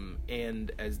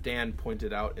 and as Dan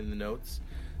pointed out in the notes,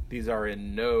 these are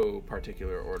in no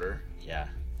particular order. Yeah.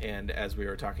 And as we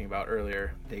were talking about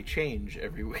earlier, they change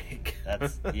every week.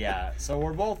 That's yeah. So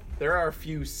we're both. There are a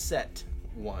few set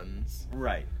ones,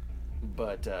 right?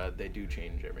 But they do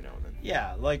change every now and then.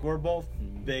 Yeah, like we're both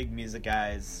big music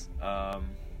guys.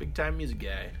 Big time music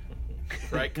guy,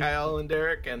 right? Kyle and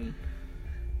Derek and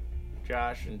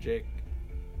Josh and Jake.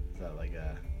 Is that like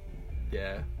a?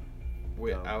 Yeah.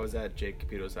 I was at Jake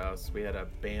Caputo's house. We had a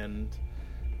band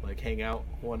like hang out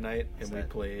one night, and we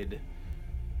played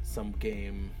some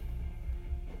game.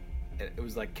 It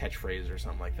was like catchphrase or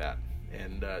something like that.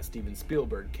 And Steven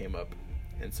Spielberg came up,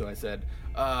 and so I said,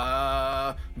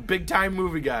 "Big time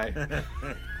movie guy."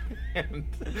 And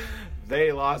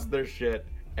they lost their shit.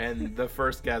 And the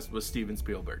first guest was Steven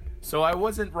Spielberg. So I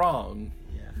wasn't wrong.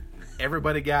 Yeah.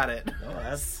 Everybody got it. Oh,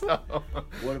 that's so,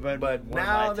 what about but one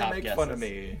now of they my top make guesses? fun of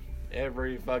me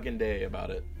every fucking day about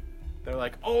it. They're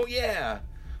like, "Oh yeah,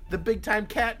 the big time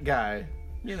cat guy.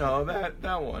 You know,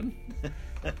 that one.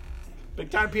 Big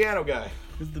time piano guy.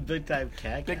 Who's the big time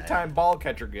cat guy? Big time ball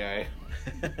catcher guy."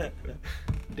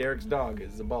 Derek's dog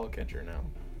is a ball catcher now.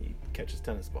 He catches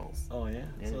tennis balls. Oh yeah,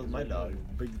 so is my dog.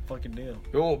 Big fucking deal.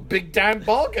 Oh, big time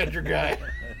ball catcher guy.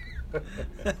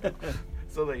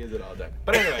 So they use it all the time.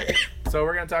 But anyway, so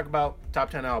we're gonna talk about top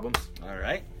 10 albums. All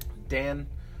right. Dan,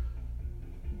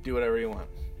 do whatever you want.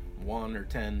 1 or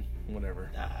 10, whatever.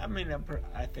 I mean,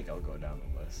 I think I'll go down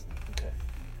the list. Okay.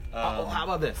 How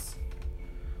about this?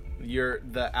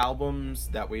 The albums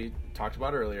that we talked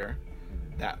about earlier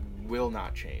that will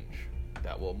not change,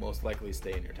 that will most likely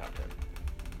stay in your top 10.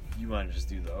 You want to just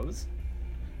do those?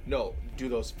 No, do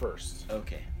those first.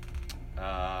 Okay.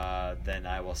 Then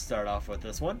I will start off with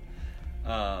this one.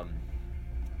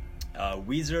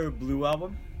 Weezer Blue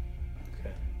Album.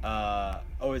 Okay.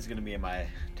 Always going to be in my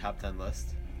top 10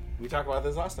 list. We talked about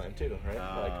this last time too, right?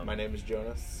 Like My Name is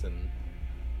Jonas and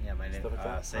yeah, my name.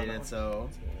 Say It So.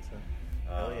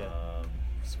 Hell yeah.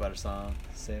 Sweater Song.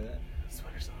 Say that.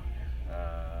 Sweater Song.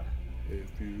 If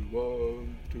you want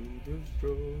to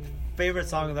destroy. Favorite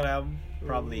song of that album?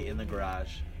 Probably In the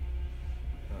Garage.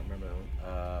 I don't remember that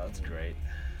one. That's great.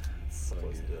 It's so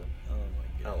Close good. to it. Oh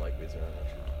my god. I don't like Weezer that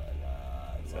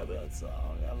much. I love that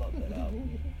song. I love that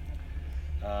album.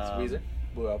 It's Weezer,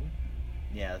 Blue Album.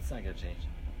 Yeah, that's not gonna change.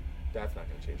 That's not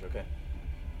gonna change. Okay.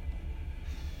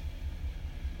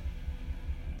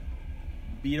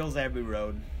 Beatles Abbey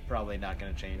Road, probably not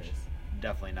gonna change. Nice.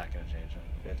 Definitely not gonna change.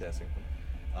 Fantastic.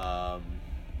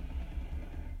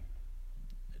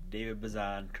 David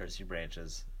Bazan, Curse Your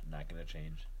Branches, not gonna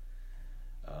change.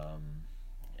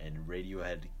 And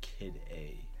Radiohead Kid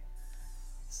A,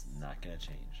 it's not gonna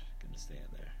change. Gonna stay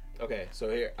in there. Okay, so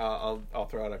here I'll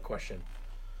throw out a question.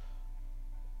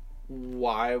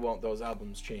 Why won't those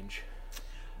albums change?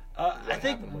 I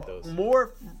think happened with those?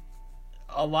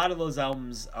 a lot of those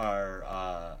albums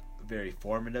are very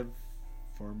formative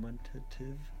for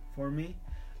me.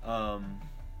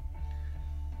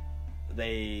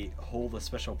 They hold a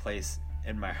special place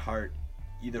in my heart,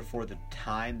 either for the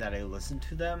time that I listen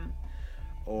to them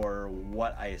or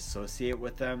what I associate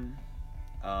with them.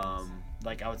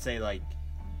 Like I would say, like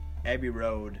Abbey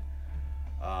Road,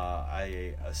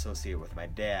 I associate with my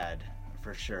dad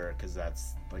for sure, because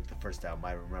that's like the first album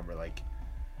I remember like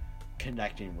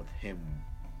connecting with him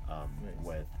Nice.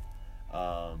 with.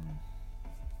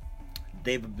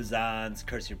 David Bazan's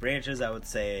Curse Your Branches, I would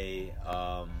say,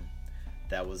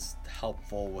 that was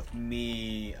helpful with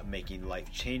me making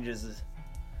life changes.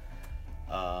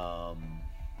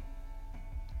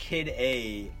 Kid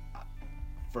A,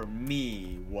 for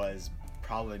me, was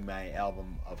probably my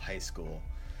album of high school.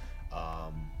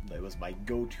 It was my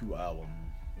go-to album.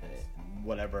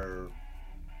 Whatever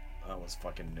I was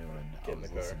fucking doing, I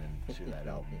was listening to that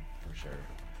album for sure.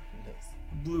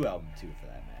 Blue album too, for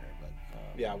that matter. But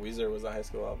yeah, Weezer was a high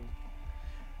school album.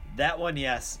 That one,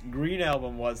 yes. Green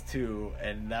album was too,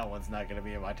 and that one's not going to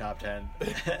be in my top 10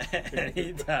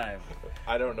 anytime.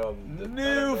 I don't know.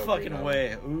 No fucking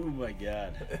way. Ooh my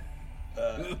god.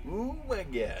 Ooh my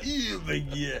god. Ooh my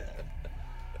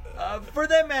god. For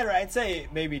that matter, I'd say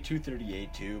maybe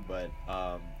 238 too, but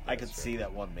I could see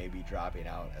that one maybe dropping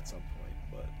out at some point.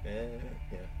 But yeah.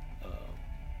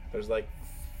 There's like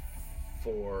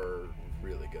 4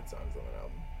 really good songs on that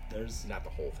album. There's not the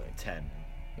whole thing. 10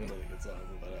 really good songs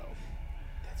on that album.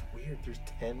 That's weird. There's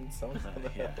 10 songs on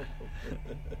that album.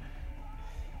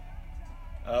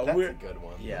 That's a good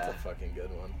one. Yeah. That's a fucking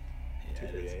good one. Yeah,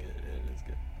 it is good. It is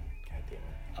good. God damn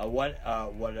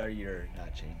it. What are your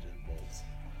not changeables?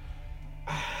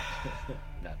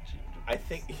 Not changeables. I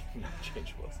think not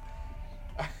changeables.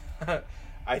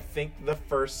 I think the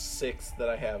first 6 that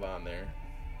I have on there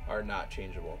are not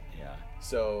changeable. Yeah.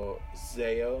 So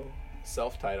Zayo,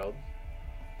 self-titled.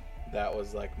 That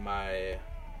was like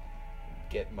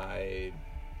get my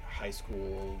high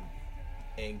school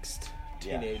angst,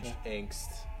 teenage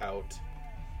angst out.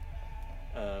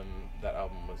 That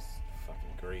album was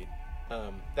fucking great.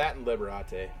 That and Liberate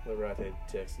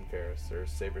Tix and Ferris, or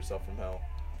Save Yourself from Hell.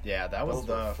 Yeah, that was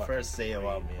the first Zayo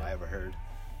album I ever heard.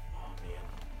 Oh man,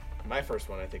 my first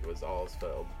one I think was All Is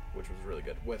Failed, which was really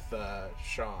good with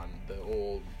Sean, the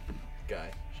old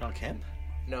guy. Sean Kemp?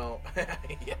 No,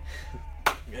 yeah.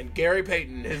 And Gary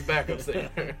Payton, his backup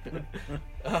singer.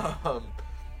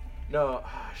 No,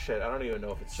 shit, I don't even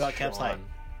know if it's Sean. Kemp's height.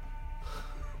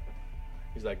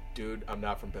 He's like, dude, I'm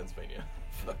not from Pennsylvania.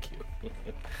 Fuck you.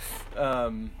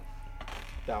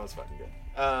 That was fucking good.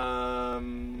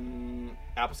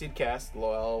 Appleseed Cast,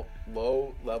 Low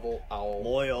Level Owl.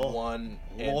 Loyal. 1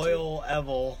 and Loyal 2.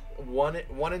 Evil.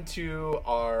 1 and 2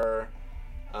 are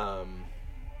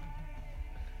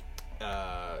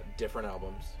different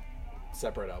albums,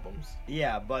 separate albums.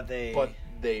 Yeah, but they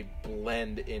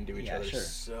blend into each other. Sure.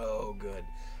 So good.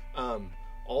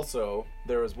 Also,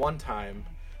 there was one time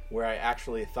where I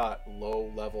actually thought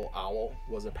Low Level Owl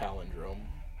was a palindrome.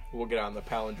 We'll get on the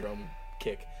palindrome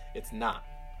kick. It's not.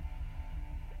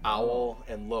 Owl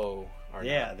and low are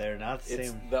not. They're not the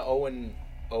same. The O and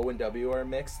W are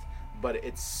mixed, but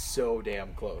it's so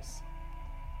damn close.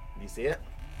 You see it?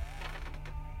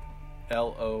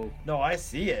 L-O No, I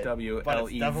see it.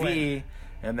 W-L-E-V, definitely...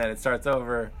 and then it starts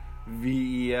over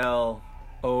V-E-L-O-W-L,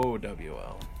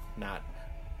 not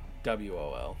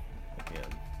W-O-L at the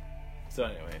end. So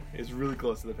anyway, it's really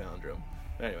close to the palindrome.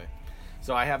 Anyway,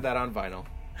 so I have that on vinyl.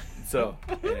 So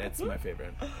it's my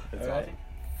favorite. It's awesome.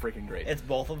 Freaking great. It's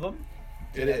both of them?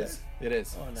 It is. It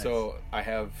is. Oh, nice. So I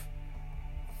have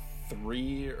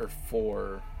 3 or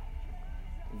 4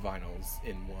 vinyls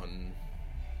in one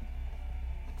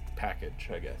package,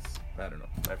 I guess. I don't know.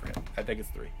 I forget. I think it's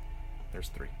 3. There's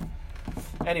 3.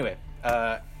 Anyway,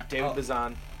 David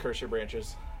Bazan, Curse Your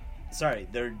Branches. Sorry,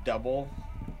 they're double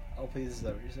LPs, is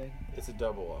that what you're saying? It's a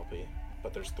double LP,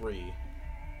 but there's 3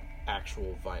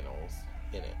 actual vinyls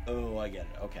in it. Oh, I get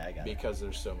it. Okay, I got it. Because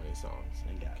there's so many songs.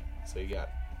 I got it. So you got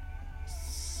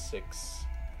 6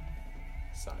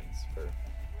 sides for...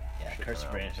 Yeah, Curse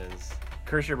Your Branches.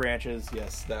 Curse Your Branches,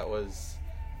 yes, that was...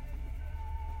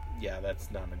 Yeah,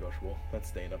 that's non-negotiable. That's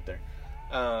staying up there.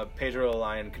 Pedro the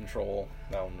Lion, Control.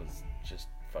 That one was just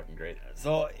fucking great.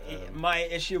 So my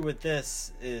issue with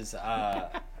this is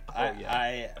I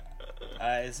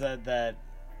said that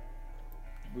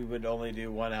we would only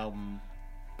do one album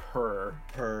per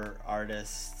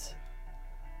artist.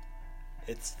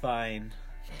 It's fine.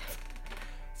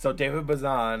 So David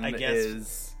Bazan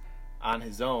is on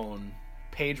his own.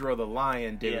 Pedro the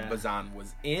Lion, David Bazan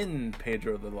was in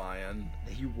Pedro the Lion.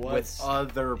 He was with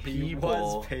other people. He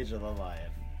was Pedro the Lion.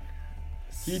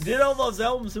 He did all those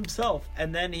albums himself,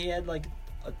 and then he had like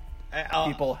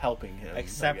people helping him,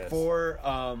 except for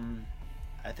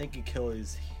I think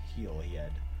Achilles' Heel he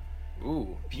had.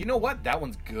 Ooh, you know what? That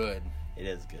one's good. It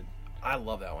is good. I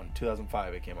love that one.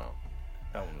 2005 it came out.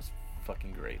 That one was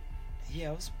fucking great.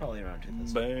 Yeah, it was probably around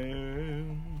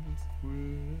 2005.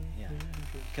 Yeah,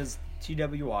 because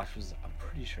T.W. Wash was. I'm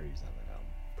pretty sure he was on that album.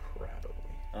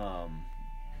 Probably.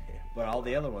 But all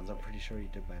the other ones, I'm pretty sure he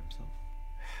did by himself.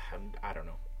 I don't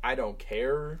know. I don't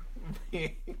care.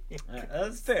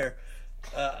 That's fair.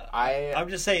 I'm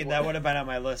just saying that would have been on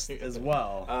my list as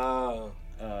well.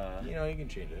 You know, you can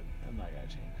change it. I'm not gonna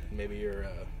change it. Maybe your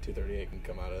 238 can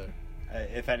come out of there.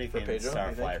 If anything, Pedro,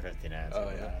 Starflyer 59.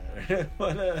 Oh yeah.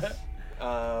 But,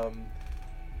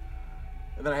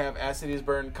 and then I have As Cities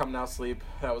Burn, Come Now Sleep.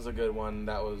 That was a good one.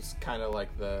 That was kind of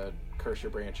like the Curse Your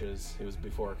Branches. It was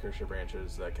before Curse Your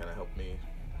Branches. That kind of helped me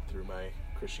through my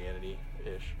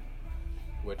Christianity-ish.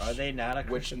 Which, are they not a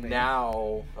Christian Which band?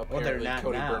 now, apparently,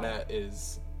 Cody now. Burnett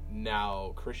is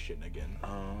now Christian again.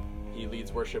 Oh, He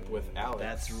leads worship with Alex.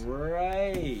 That's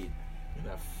right.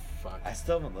 That fuck. I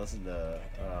still haven't listened to...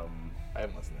 I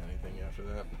haven't listened to anything after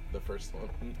that. The first one.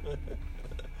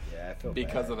 Yeah, I feel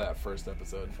because bad. of that first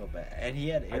episode. I feel bad. And he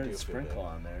had I do Aaron feel Sprinkle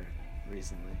bad. on there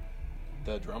recently.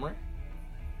 The drummer?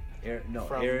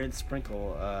 From- Aaron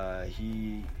Sprinkle.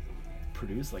 He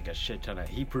produced like a shit ton of...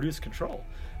 He produced Control.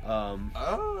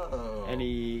 Oh. And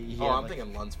he Oh, had, I'm like,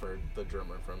 thinking Lunsford, the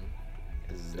drummer from...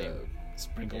 His name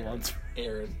Sprinkle Lunsford.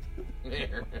 Aaron.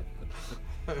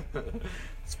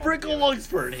 Sprinkle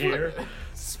Lunsford here.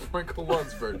 Sprinkle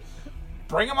Lunsford.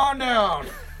 Bring him on down.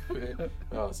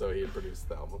 Oh, so he produced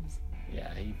the albums.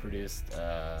 Yeah, he produced...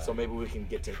 So maybe we can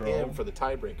get to Control. him for the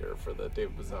tiebreaker for the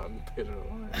David Bazan Pedro.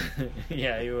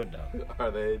 Yeah, he would know.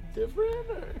 Are they different?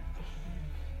 Or?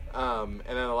 And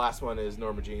then the last one is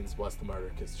Norma Jean's Bless the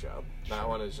Martyr, Kiss the Child. That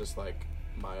one is just like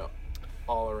my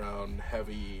all-around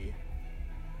heavy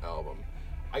album.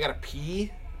 I gotta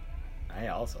pee. I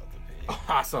also have to pee.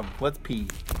 Awesome. Let's pee.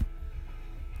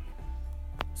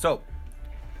 So,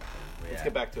 let's Yeah.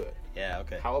 get back to it. Yeah,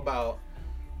 okay. How about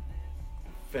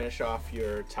finish off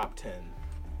your top 10?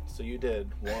 So you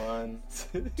did 1,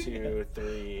 2,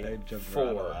 3, I jumped around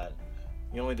a 4. lot.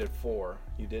 You only did 4.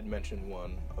 You did mention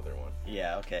one other one.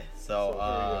 Yeah, okay. So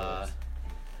here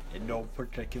he in no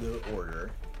particular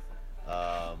order,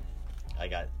 I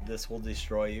got This Will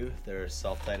Destroy You, their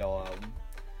self-titled album.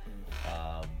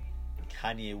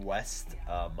 Kanye West,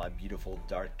 My Beautiful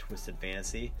Dark Twisted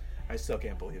Fantasy. I still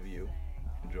can't believe you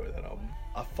enjoy that album.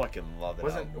 I fucking love it.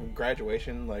 Wasn't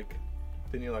Graduation like?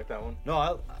 Didn't you like that one?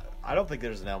 No, I don't think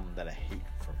there's an album that I hate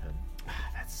from him.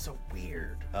 That's so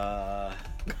weird.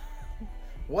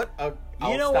 What? I'll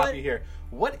stop you here.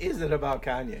 What is it about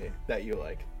Kanye that you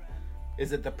like?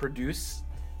 Is it the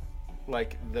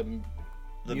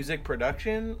the music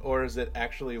production, or is it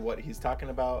actually what he's talking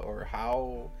about, or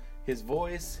how his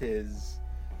voice, his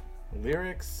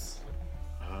lyrics?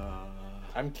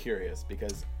 I'm curious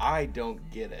because I don't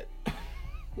get it.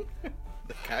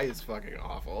 The guy is fucking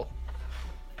awful.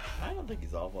 I don't think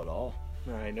he's awful at all.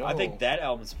 I know. I think that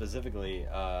album specifically,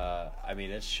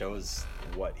 it shows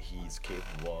what he's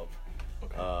capable of.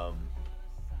 Okay.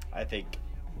 I think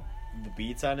the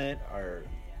beats on it are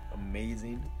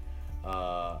amazing.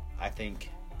 I think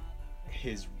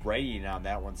his writing on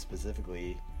that one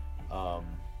specifically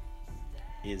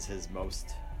is his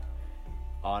most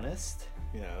honest.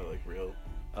 Yeah, like real.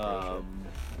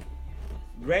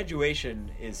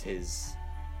 Graduation is his.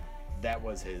 That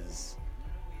was his.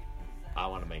 I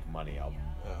want to make money album.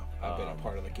 Oh, I've been a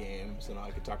part of the game, so now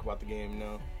I can talk about the game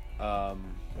now.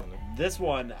 This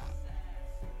one,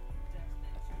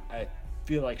 I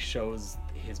feel like shows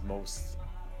his most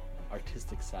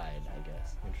artistic side, I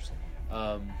guess. Interesting.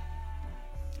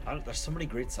 There's so many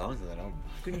great songs in that album.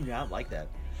 How can you not like that?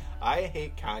 I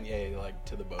hate Kanye like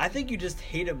to the bone. I think you just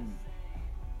hate him.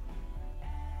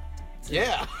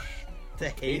 Yeah. To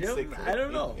hate him? Basically. I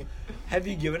don't know. Have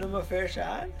you given him a fair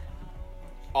shot?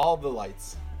 All the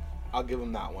Lights. I'll give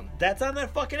him that one. That's on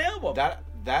that fucking album.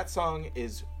 That song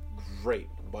is great,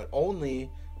 but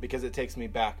only because it takes me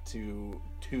back to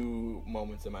 2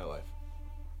 moments in my life.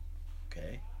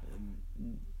 Okay.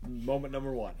 Moment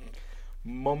number 1.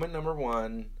 Moment number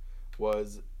 1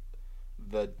 was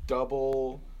the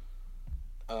double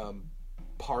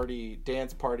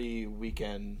dance party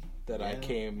weekend that I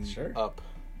came up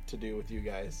to do with you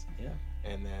guys. Yeah.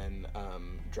 And then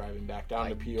driving back down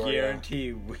to Peoria. I guarantee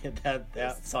you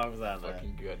that song was on there.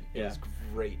 Fucking good. Yeah. It was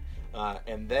great.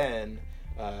 And then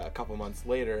a couple months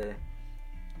later,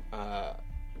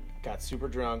 got super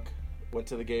drunk, went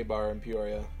to the gay bar in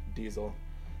Peoria, Diesel,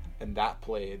 and that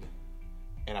played,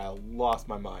 and I lost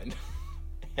my mind.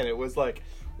 And it was like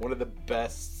one of the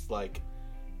best like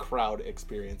crowd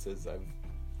experiences I've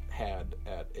had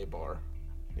at a bar.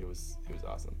 It was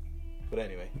awesome. But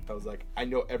anyway, I was like, I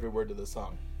know every word to this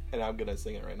song, and I'm gonna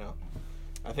sing it right now.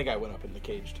 I think I went up in the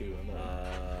cage too.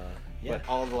 Yeah. But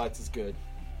All of the Lights is good.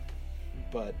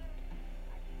 But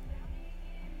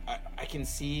I can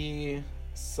see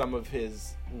some of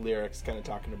his lyrics kind of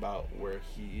talking about where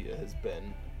he has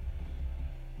been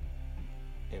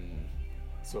in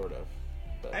sort of.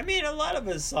 But. I mean, a lot of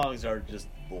his songs are just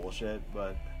bullshit,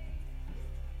 but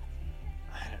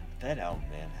that album,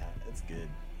 man, it's good.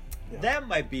 Yeah. That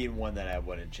might be one that I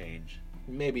wouldn't change.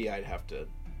 Maybe I'd have to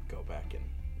go back and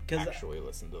actually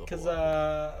listen to the because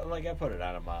like I put it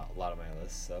on a lot of my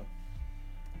lists, so.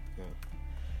 Yeah.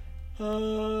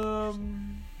 Oh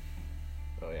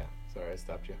yeah, sorry I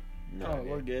stopped you. No,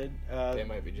 we're good. They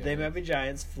Might Be Giants. They Might Be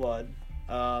Giants. Flood.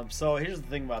 So here's the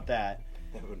thing about that.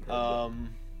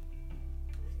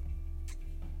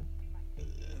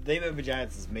 They Might Be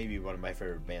Giants is maybe one of my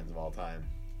favorite bands of all time.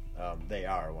 They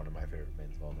are one of my favorite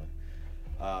bands of all time.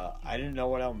 I didn't know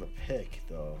what album to pick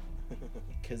though,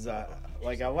 because I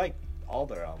like all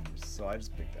their albums, so I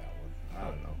just picked that one. I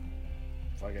don't know.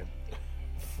 Fuck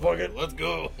it. Let's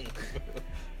go.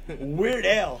 Weird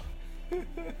Al.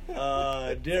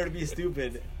 Dare to Be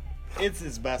Stupid. It's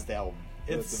his best album.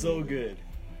 It's so good.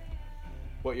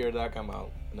 What year did that come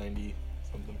out? 90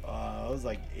 something? It was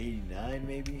like 89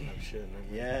 maybe. Oh shit.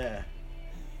 Yeah.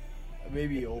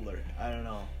 Maybe older. I don't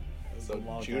know. So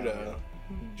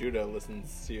Judah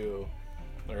listens to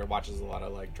or watches a lot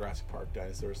of like Jurassic Park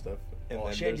dinosaur stuff. And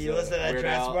oh shit, do you listen to that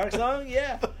Jurassic Park song?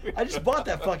 Yeah. I just bought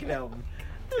that fucking album.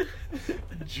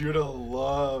 Judah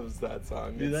loves that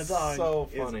song. Dude, that song so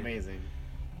funny. It's amazing.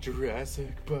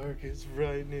 Jurassic Park is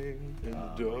frightening in the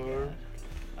dark.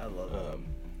 I love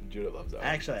it. Judah loves that.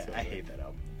 Actually, I hate that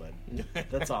album, but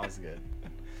that song's good.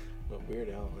 Well, Weird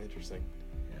Al, interesting.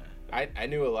 Yeah. I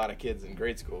knew a lot of kids in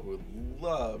grade school who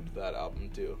loved that album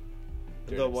too.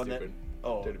 The one that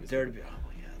Dare to Be. Oh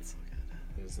my god, it's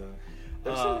so good.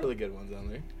 There's some really good ones on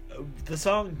there. The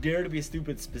song Dare to Be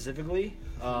Stupid specifically,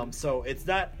 so it's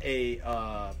not a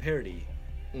parody.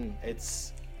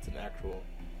 It's an actual.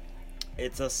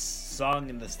 It's a song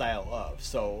in the style of.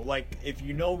 So like if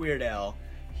you know Weird Al,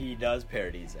 he does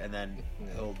parodies, and then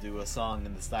he'll do a song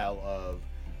in the style of.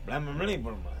 Blah, blah, blah,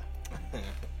 blah,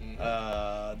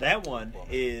 blah. That one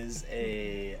is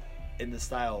in the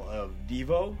style of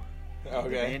Devo. Okay. The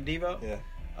band Devo. Yeah.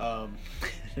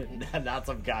 Not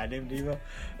some guy named Devo.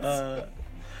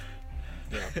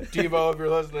 Devo, if you're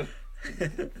listening.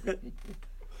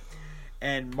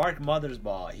 And Mark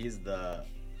Mothersbaugh, he's the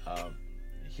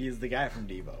guy from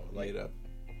Devo. Like, Made up.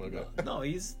 Okay. No,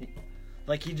 he's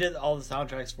like he did all the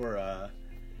soundtracks for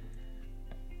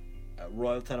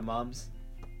Royal Tenenbaums.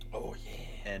 Oh yeah.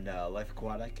 And Life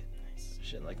Aquatic, nice.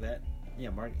 Shit like that.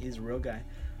 Yeah, Mark, he's a real guy.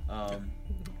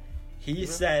 He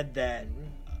said that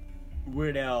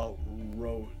Weird Al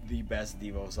wrote the best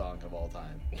Devo song of all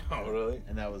time. Oh, really?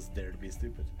 And that was Dare to Be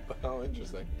Stupid. Oh,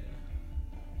 interesting.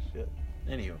 Yeah. Shit.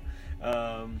 Anywho,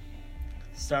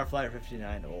 Starflyer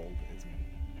 59 Old is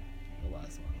the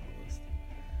last one on the list.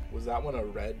 Was that one a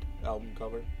red album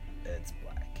cover? It's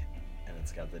black. And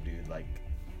it's got the dude, like,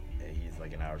 he's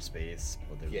like in outer space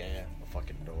with a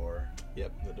fucking door.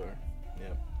 Yep, the door.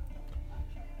 Yep.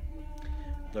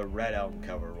 The red album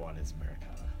cover one is Americana.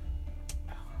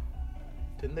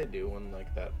 Didn't they do one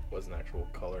like that was an actual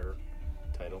color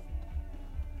title?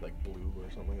 Like blue or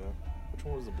something like that? Which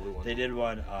one was the blue one? They did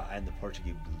one and the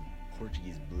Portuguese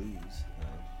Blues.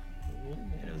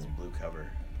 And it was a blue cover.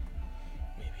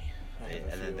 Maybe.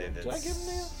 And then they did I give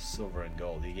him silver and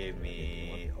gold. He gave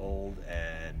me old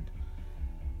and...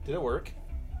 Did it work?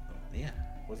 Yeah.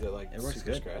 Was it like it works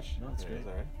super good. scratch? No, it's great.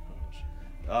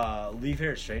 Alright. Leave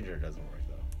Here a Stranger doesn't work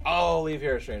though. Oh, Leave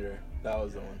Here a Stranger. That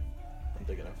was the one I'm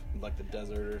thinking of. Like the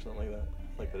desert or something like that.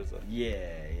 Like there's a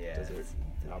desert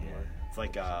album art. It's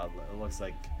like it looks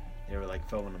like they were like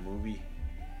filming a movie.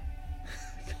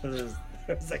 Because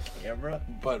there's a camera.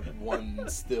 But one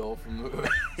still from the movie.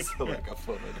 So like a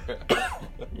photograph.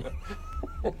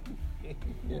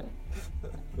 Yeah.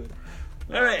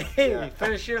 All right, hey,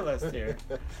 finish your list here.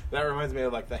 That reminds me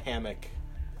of like the Hammock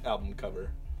album cover.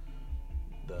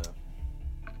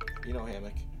 You know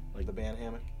Hammock, like the band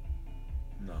Hammock.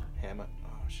 No. Hammock.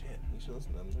 Oh shit, you should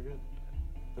listen to them. They're good.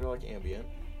 They're like ambient.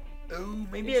 Oh,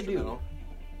 maybe I do.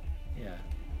 Yeah.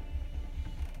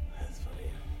 That's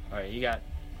funny. All right, you got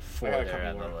 4 there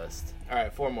on the list. All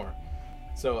right, 4 more.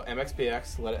 So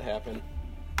MXPX, Let It Happen.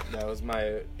 That was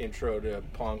my intro to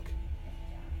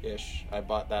punk-ish. I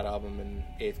bought that album in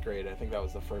 8th grade. I think that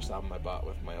was the first album I bought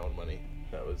with my own money.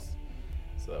 That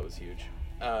was huge.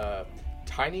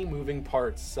 Tiny Moving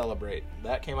Parts, Celebrate.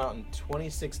 That came out in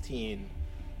 2016,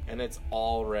 and it's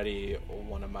already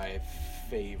one of my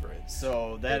favorites.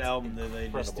 So that album, did they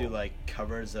just do like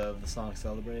covers of the song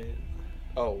Celebrate?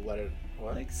 Oh, Let It...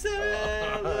 What? Like,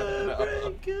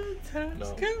 celebrate good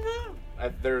times, come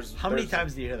on. How many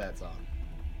times do you hear that song?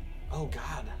 Oh,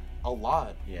 God. A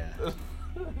lot. Yeah.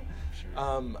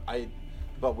 Sure.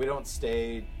 But We Don't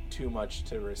Stay too much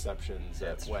to receptions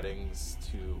at weddings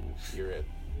to hear it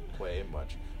play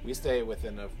much. We stay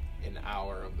within an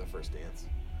hour of the first dance,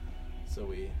 so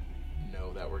we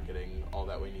know that we're getting all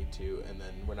that we need to, and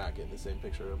then we're not getting the same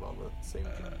picture of all the same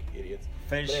idiots.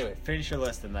 Finish your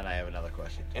list, and then I have another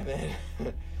question. And then,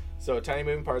 so Tiny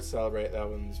Moving Parts to Celebrate, that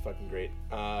one's fucking great.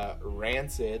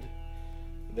 Rancid,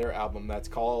 their album that's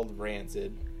called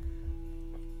Rancid,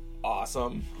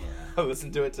 awesome. Yeah. I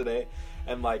listened to it today,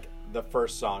 and like the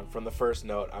first song, from the first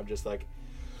note, I'm just like,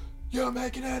 "You're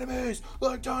making enemies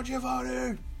like Don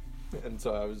Giovanni." And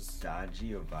so I was Don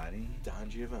Giovanni.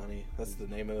 That's the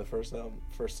name of the first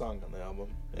song on the album,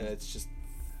 and it's just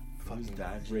Who's fucking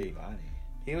Don great. Giovanni?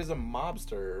 He was a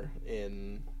mobster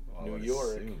in New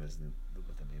York, Assume isn't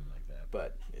with a name like that,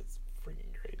 but it's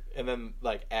freaking great. And then,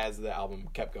 like, as the album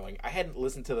kept going, I hadn't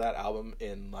listened to that album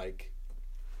in like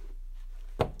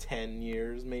 10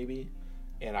 years maybe,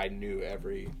 and I knew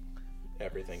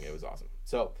everything. It was awesome.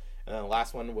 So, and then the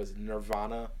last one was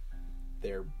Nirvana,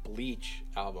 their Bleach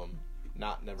album,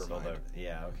 not Nevermind.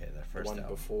 Yeah, okay, their first one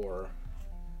album. before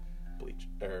Bleach,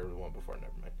 or the one before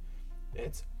Nevermind.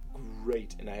 It's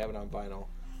great, and I have it on vinyl,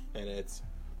 and it's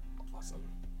awesome.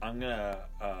 I'm gonna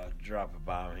drop a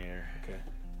bomb here. Okay.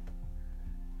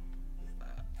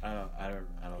 I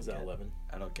don't. Is that 11?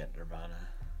 I don't get Nirvana.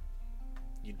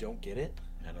 You don't get it?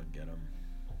 I don't get them.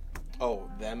 Oh,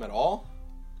 them at all?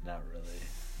 Not really.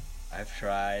 I've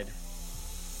tried.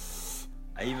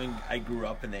 I grew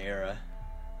up in the era.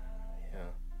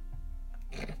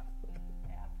 Yeah.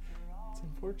 It's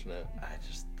unfortunate. I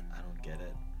don't get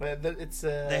it. But it's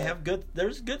They have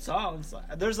there's good songs.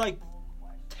 There's like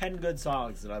 10 good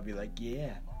songs that I'll be like,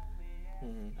 yeah,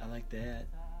 I like that.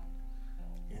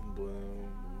 In Bloom.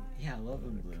 Yeah, I love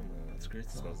In Bloom. That's a great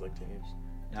song. Smells Like Teen.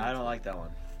 No, I don't like that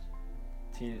one.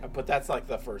 But that's like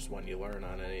the first one you learn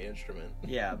on any instrument.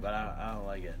 Yeah, but I don't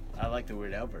like it. I like the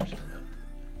Weird Al version of it.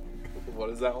 What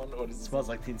is that one? What is it? Smells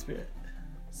Like Teen Spirit.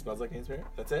 Smells Like Teen Spirit?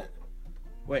 That's it?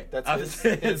 Wait, that's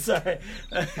his. Sorry.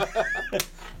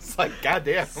 It's like,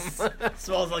 goddamn.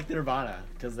 Smells Like Nirvana,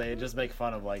 because they just make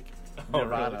fun of like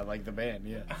Nirvana, really? like the band.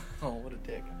 Yeah. Oh, what a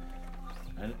dick.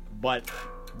 But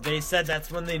they said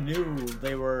that's when they knew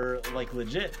they were like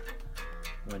legit,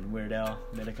 when Weird Al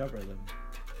made a cover of them.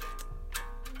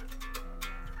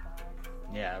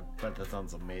 Yeah, but that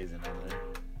sounds amazing on there.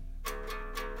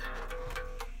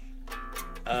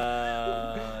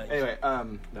 Anyway,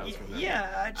 that was from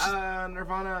yeah,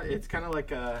 Nirvana. It's kind of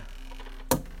like I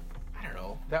don't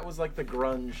know. That was like the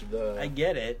grunge, I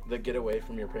get it. the Get Away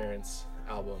From Your Parents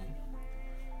album,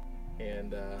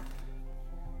 and I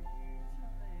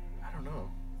don't know.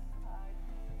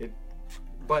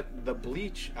 But the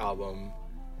Bleach album,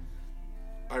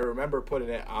 I remember putting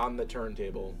it on the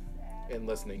turntable and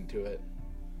listening to it.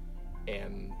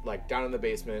 And like down in the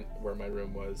basement where my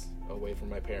room was, away from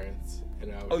my parents,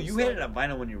 and I was you had it on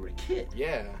vinyl when you were a kid,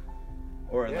 yeah,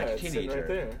 or yeah, like a it's sitting teenager. right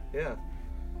there, yeah,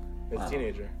 as a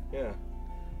teenager, yeah,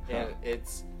 and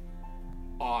it's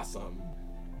awesome,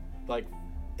 like,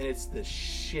 and it's the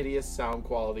shittiest sound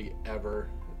quality ever,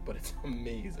 but it's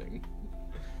amazing.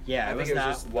 Yeah, I it think was it was not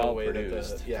just the well way that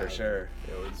produced yeah, for sure.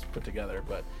 It was put together,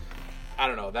 but I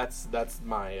don't know. That's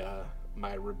my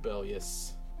my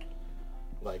rebellious,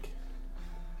 like.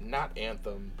 Not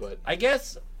anthem, but I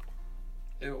guess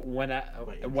when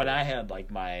I had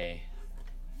like my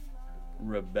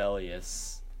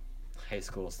rebellious high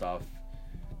school stuff,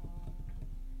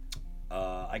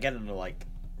 I got into like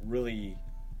really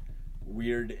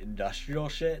weird industrial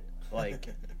shit, like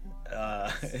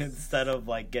instead of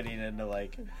like getting into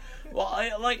like, well,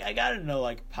 I got into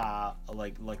like pop,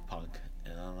 like punk,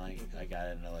 and then like I got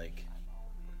into like,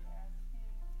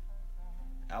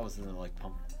 I was into like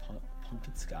punk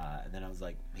and ska, and then I was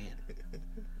like, man,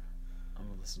 I'm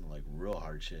gonna listen to like real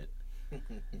hard shit.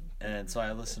 And so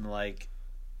I listened to like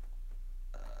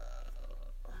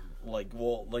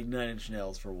 9 Inch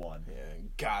Nails for one. Yeah,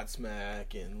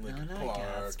 Godsmack and Linkin Park.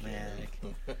 Godsmack.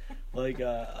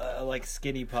 like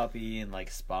Skinny Puppy and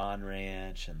like Spawn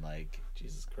Ranch and like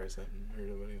Jesus Christ, I haven't heard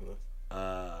of any of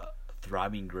those.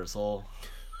 Throbbing Gristle.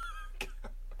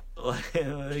 Just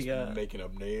making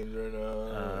up names right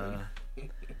now.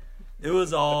 It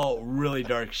was all really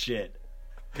dark shit.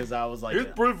 Because I was like...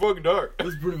 It's pretty fucking dark. It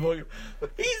was pretty fucking...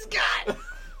 He's got...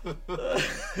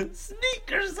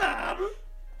 sneakers on!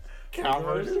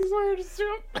 Converse.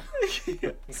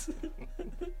 Yes.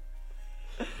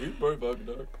 He's pretty fucking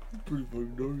dark. Pretty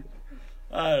fucking dark.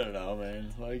 I don't know,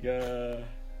 man. Like,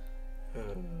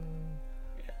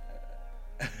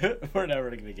 we're never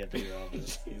gonna get through all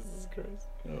this. Jesus Christ.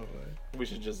 No way. We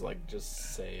should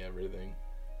just say everything.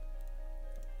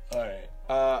 Alright.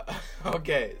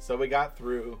 Okay, so we got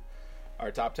through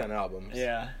our top 10 albums.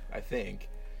 Yeah. I think.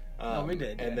 No, we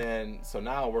did. And then, so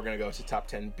now we're going to go to top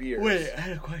 10 beers. Wait, I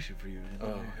had a question for you.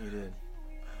 Oh, you did.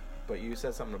 But you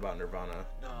said something about Nirvana.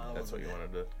 No, that's what you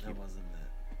wanted to keep. That wasn't it.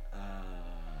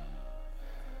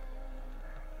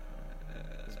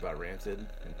 It's about Rancid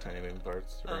and Tiny Moving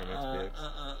Parts or MXPX.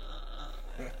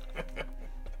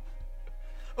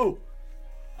 Oh!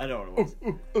 I know what it was.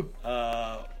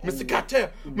 Mr. Goddamn!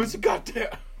 Mr. Goddamn!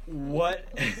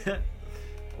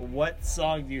 What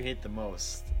song do you hate the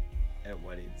most at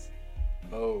weddings?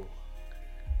 Oh.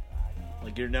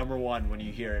 Like your number one when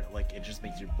you hear it, like it just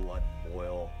makes your blood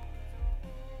boil.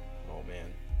 Oh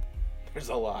man. There's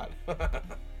a lot.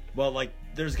 Well, like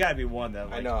there's gotta be one that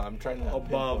like, I know, I'm trying to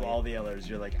above all the others,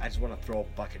 you're like, I just want to throw a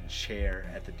fucking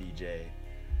chair at the DJ.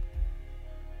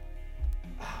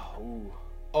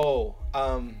 Oh,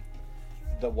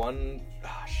 the one,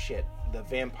 shit, the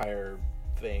vampire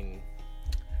thing.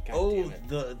 God damn it.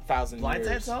 The 1,000 years.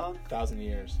 Blindside song? 1,000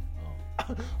 years.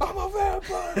 Oh. I'm a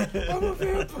vampire. I'm a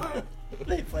vampire.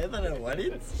 They play that at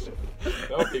weddings?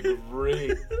 That would be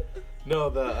great. No,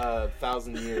 the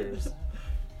 1,000 years.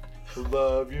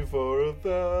 Love you for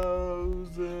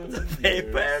 1,000 It's a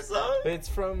vampire song? It's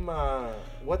from,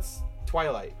 what's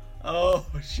Twilight? Oh,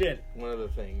 shit. One of the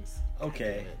things.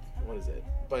 Okay. What is it?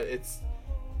 But it's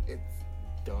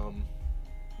dumb.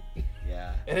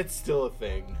 Yeah. And it's still a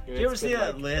thing. Did you ever see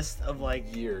that list of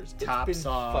like years? Top it's been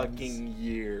songs? Fucking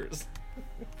years.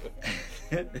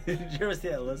 Did you ever see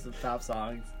that list of top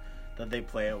songs that they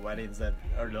play at weddings that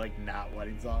are like not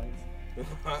wedding songs?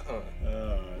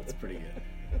 Oh, it's pretty good.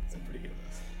 It's a pretty good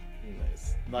list.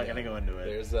 Nice. I'm not gonna go into it.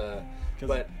 There's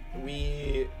but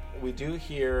we do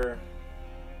hear,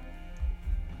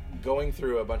 going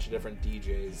through a bunch of different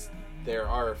DJs, there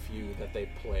are a few that they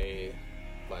play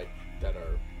like that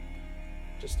are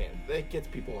just standard. It gets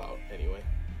people out anyway.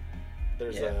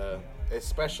 There's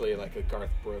especially like a Garth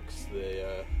Brooks,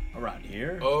 around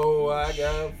here. Oh, I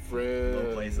got friends.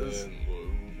 Low Places.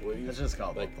 It's just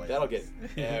called like Low Places. that'll get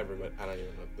everybody. I don't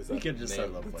even know. Is that You could just say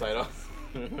Low the Places. title?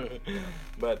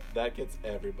 But that gets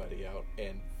everybody out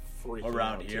and freaking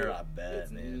around out here. too. I bet,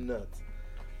 It's man. nuts.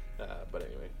 But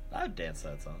anyway, I'd dance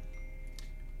that song.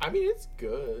 I mean, it's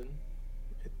good.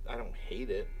 I don't hate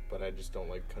it, but I just don't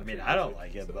like I country mean, I don't music,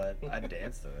 like it, so. but I'd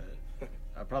dance to it.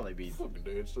 I'd probably be. Fucking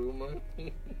dance to it, man.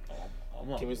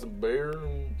 I'm Give me some beer.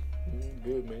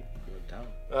 Good, man. Good time.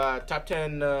 Top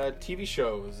 10 TV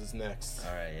shows is next.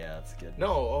 All right, yeah, that's good.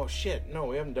 No, oh shit, no,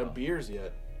 we haven't done beers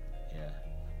yet. Yeah.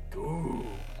 Ooh.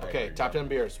 All Okay, right, top 10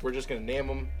 beers. We're just gonna name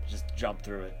them. Just jump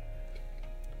through it.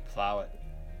 Plow it.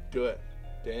 Do it,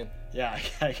 Dan. Yeah,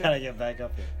 I gotta get back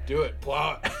up here. Do it.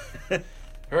 Plow it.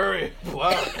 Hurry,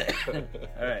 plow it.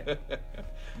 All right.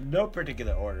 No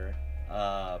particular order.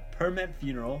 Permanent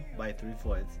Funeral by Three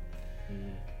Floyds.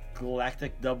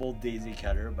 Galactic Double Daisy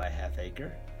Cutter by Half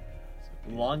Acre.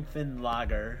 Longfin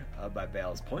Lager by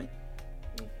Ballast Point.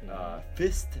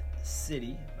 Fist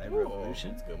City by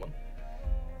Revolution. That's a good one.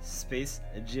 Space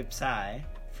Gypsy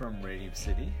from Radium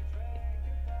City.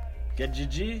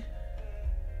 Gajiji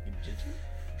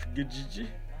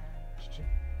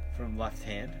from Left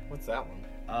Hand. What's that one?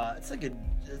 It's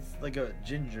like a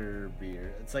ginger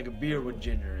beer. It's like a beer with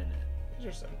ginger in it.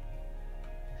 Interesting.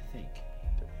 I think.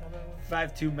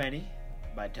 5 Too Many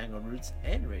by Tango Roots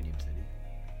and Radium City.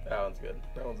 That one's good.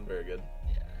 That one's very good.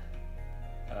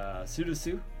 Yeah.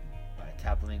 Sudosu by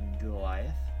Toppling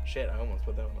Goliath. Shit, I almost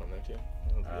put that one on there too.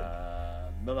 That one's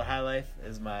good. Miller High Life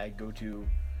is my go-to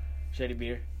shady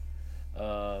beer.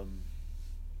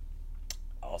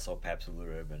 Also, Pabst Blue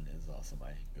Ribbon is also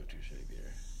my go-to shady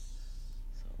beer.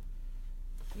 So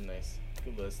Nice.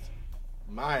 Good list.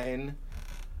 Mine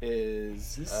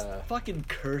is this fucking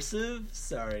cursive?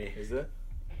 Sorry. Is it?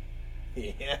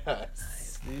 Yes.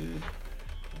 Nice, dude.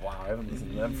 Wow, I haven't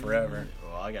listened to them forever.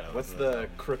 Well, I gotta. What's the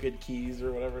Crooked Keys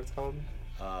or whatever it's called?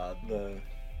 The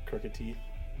Crooked Teeth?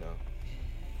 No.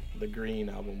 The green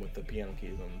album with the piano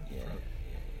keys on the front.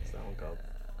 What's that one called?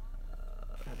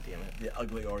 God damn it. The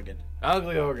Ugly Organ.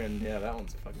 Ugly Organ. Yeah, that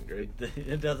one's fucking great.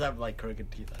 It does have like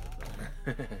crooked teeth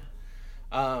on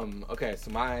it. Okay,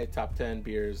 so my top 10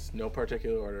 beers, no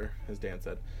particular order, as Dan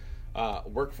said.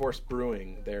 Workforce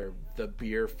Brewing, they're the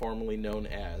beer formerly known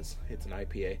as, it's an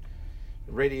IPA.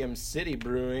 Radium City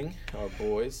Brewing, our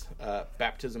boys.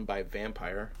 Baptism by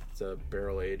Vampire, it's a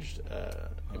barrel-aged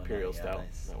imperial stout.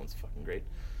 Nice. That one's fucking great.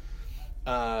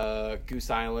 Goose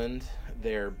Island,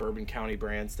 their Bourbon County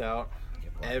brand stout.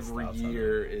 Every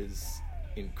year is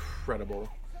incredible,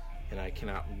 and I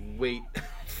cannot wait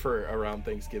for around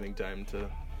Thanksgiving time to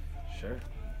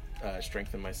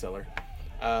strengthen my cellar.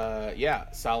 Yeah,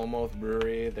 Solomoth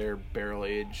Brewery. They're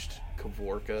barrel-aged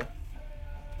Kavorka.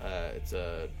 It's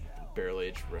a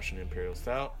barrel-aged Russian Imperial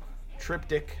Stout.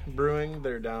 Triptych Brewing.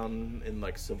 They're down in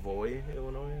like Savoy,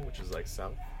 Illinois, which is like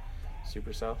south,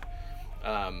 super south.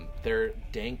 Their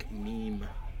Dank Meme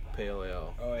Pale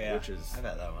Ale. Oh yeah, which is I've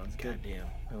had that one. It's good. Goddamn,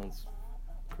 that one's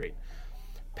great.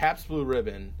 Pabst Blue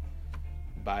Ribbon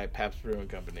by Pabst Brewing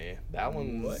Company. That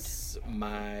one's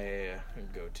my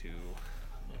go-to.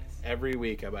 Nice. Every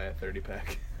week I buy a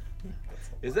 30-pack.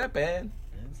 Is that bad?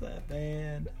 Is that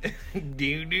bad?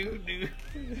 do.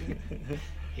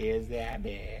 Is that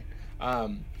bad?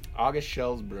 August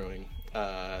Shells Brewing.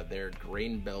 Their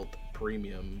Grain Belt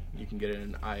Premium. You can get it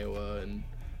in Iowa, and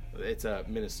it's a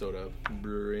Minnesota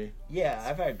brewery. Yeah,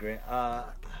 I've had grain.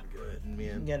 Good, man.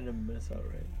 You can get it in Minnesota,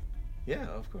 right? Yeah,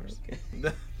 of course.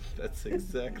 Okay. That's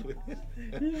exactly.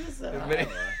 You said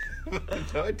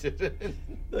No, I didn't.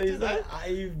 No, you said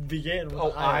I began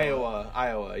with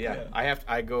Iowa. Yeah.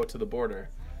 I go to the border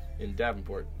in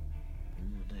Davenport.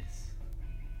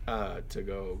 Nice. To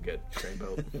go get Grain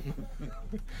Belt.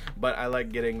 But I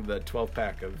like getting the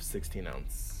 12-pack of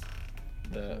 16-ounce.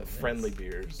 The friendly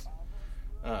beers.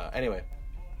 Anyway.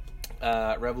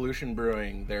 Revolution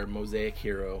Brewing, their Mosaic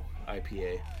Hero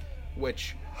IPA,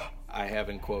 which I have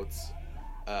in quotes,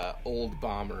 old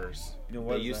bombers.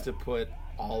 They used to put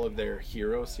all of their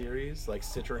Hero series, like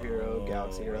Citra Hero,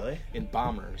 Galaxy Hero, really? in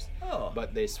bombers. Oh.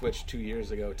 But they switched 2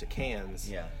 years ago to cans.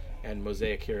 Yeah. And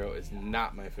Mosaic Hero is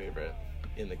not my favorite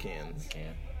in the cans.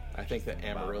 Can. I think the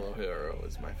Amarillo Hero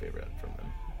is my favorite from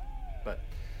them. But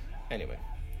anyway,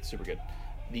 super good.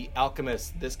 The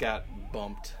Alchemist, this got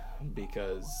bumped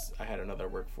because I had another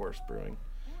workforce brewing.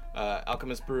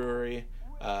 Alchemist Brewery,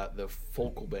 the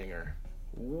Folkelbanger,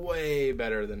 way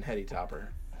better than Heady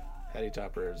Topper. Heady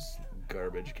Topper is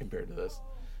garbage compared to this.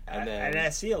 And I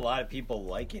see a lot of people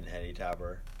liking Heady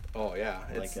Topper. Oh yeah,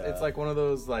 it's like one of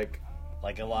those like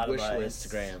a lot of lists.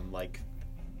 Instagram like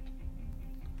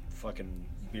fucking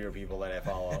beer people that I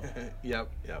follow. Yep.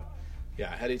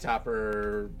 Yeah, Heady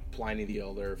Topper, Pliny the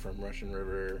Elder from Russian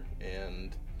River,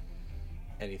 and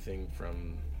anything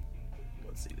from,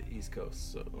 let's see, the East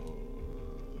Coast. So,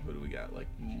 who do we got? Like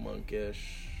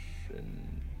Monkish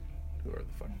and who are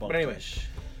the fuck? But anyway,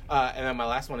 and then my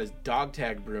last one is Dog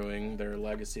Tag Brewing, their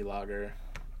Legacy Lager.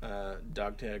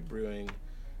 Dog Tag Brewing,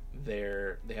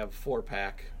 they have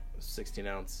 4-pack,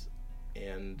 16-ounce,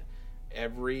 and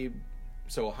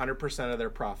 100% of their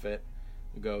profit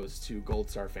goes to Gold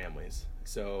Star families.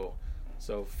 So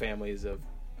families of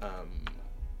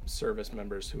service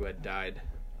members who had died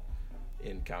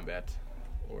in combat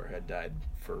or had died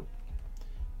for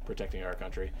protecting our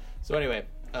country. So anyway,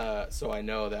 so I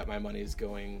know that my money's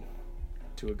going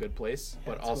to a good place,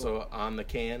 but also on the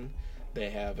can they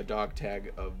have a dog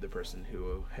tag of the person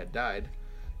who had died,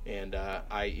 and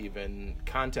I even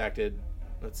contacted,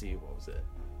 let's see, what was it?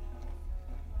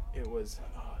 It was,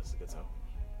 this is a good song.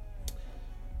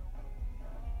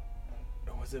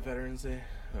 Was it Veterans Day?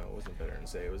 No, it wasn't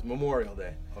Veterans Day. It was Memorial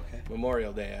Day. Okay.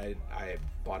 Memorial Day, I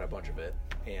bought a bunch of it,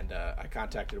 and I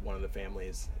contacted one of the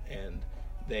families, and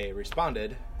they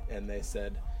responded, and they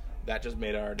said, that just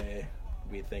made our day.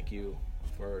 We thank you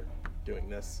for doing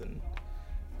this and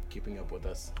keeping up with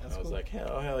us. And I was like,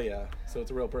 hell yeah. So it's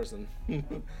a real person.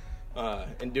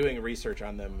 And doing research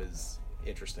on them is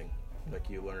interesting. Like,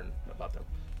 you learn about them.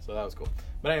 So that was cool.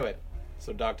 But anyway,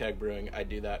 so Dog Tag Brewing, I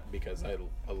do that because I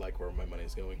like where my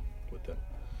money's going with them.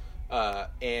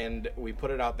 And we put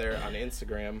it out there on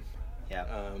Instagram. Yeah.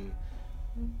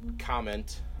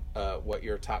 Comment what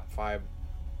your top 5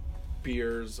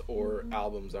 beers or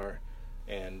albums are.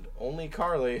 And only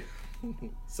Carly,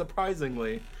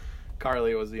 surprisingly,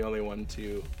 Carly was the only one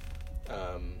to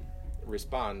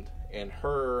respond. And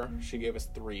she gave us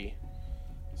 3.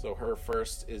 So her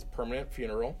first is Permanent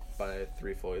Funeral by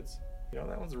 3 Floyds. You know,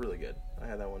 that one's really good. I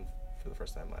had that one for the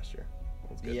first time last year. That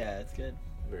one's good. Yeah, it's good.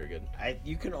 Very good.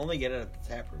 You can only get it at the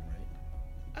tap room,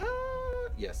 right?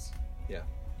 Yes. Yeah.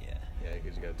 Yeah. Yeah,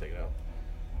 because you got to take it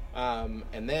out.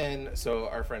 And then, so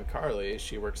our friend Carly,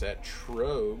 she works at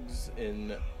Trogs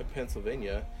in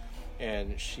Pennsylvania,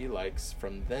 and she likes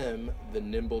from them the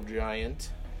Nimble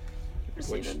Giant,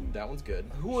 which that one's good.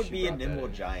 Who would be a nimble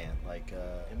giant? Like,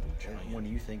 Nimble Giant. When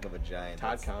you think of a giant,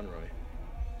 Todd Conroy.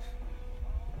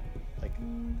 Like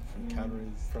from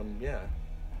Conroy's.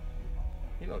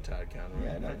 You know Todd Conroy.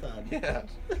 Yeah, I know Todd. Yeah.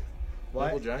 Why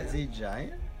Nimble Giant. is he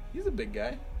giant? He's a big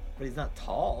guy. But he's not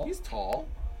tall. He's tall.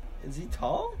 Is he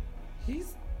tall?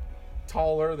 He's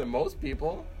taller than most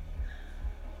people.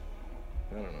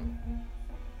 I don't know.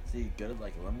 Is he good at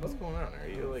like limbo? What's going on? Are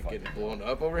you like getting blown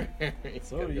up over here?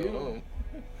 So are you. Go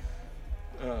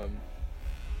home.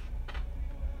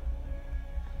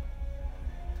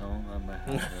 home on my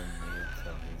husband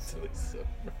until he's sober.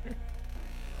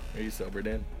 Are you sober,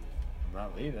 Dan? I'm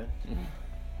not leaving.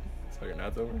 So you're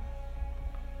not sober?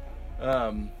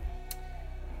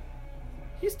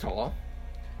 He's tall.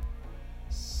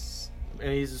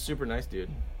 And he's a super nice dude.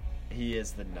 He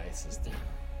is the nicest dude.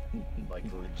 Like,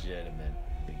 legitimate.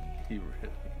 He really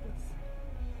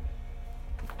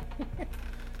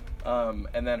is.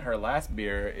 And then her last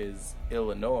beer is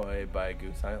Illinois by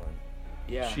Goose Island.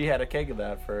 Yeah. She had a keg of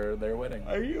that for their wedding.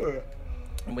 Are you?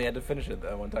 And we had to finish it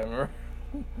that one time, remember?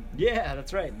 Yeah,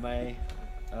 that's right. My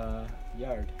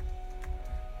yard.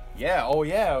 Yeah, oh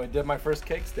yeah, I did my first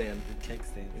cake stand. Cake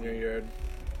stand. In your yard.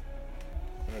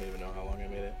 I don't even know how long I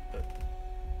made it, but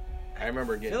I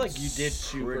remember getting I feel like you did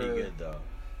super, pretty good, though.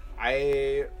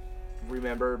 I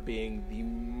remember being the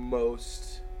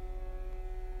most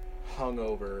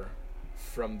hungover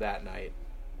from that night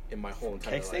in my whole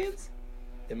entire life. Cake stands?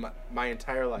 In my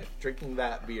entire life. Drinking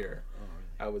that beer. Oh, really?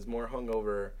 I was more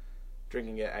hungover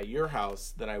drinking it at your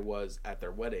house than I was at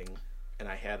their wedding. And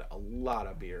I had a lot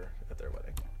of beer at their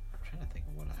wedding. I'm trying to think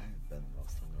of what I've been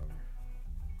most hungover.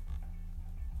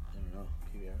 I don't know.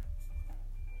 PBR.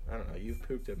 I don't know. You've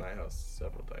pooped at my house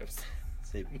several times.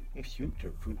 Say puked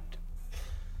or pooped?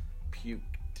 Puked.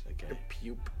 Okay.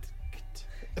 Puked.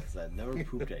 Because I've never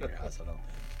pooped at your house, I don't think.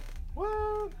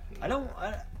 What?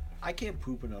 I can't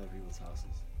poop in other people's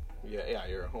houses. Yeah,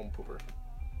 you're a home pooper.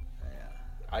 Yeah.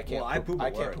 I can't. Well, I poop at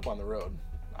I can't work. poop on the road.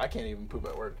 I can't even poop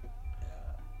at work. Yeah.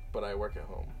 But I work at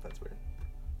home. That's weird.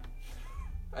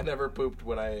 I never pooped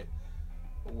when I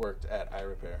worked at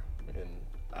iRepair in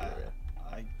area.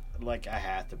 I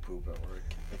have to poop at work.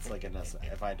 It's like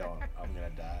if I don't, I'm gonna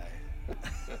die.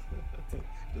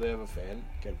 Do they have a fan?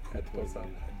 Get poop Headphones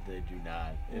on? They do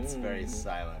not. It's very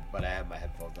silent, but I have my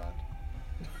headphones on.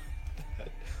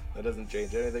 That doesn't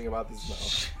change anything about the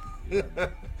smell.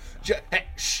 Hey,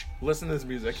 shh! Listen to this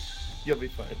music. You'll be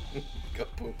fine. Go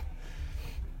poop.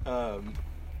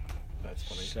 That's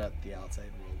funny. Shut the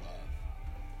outside world off.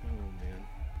 Oh man.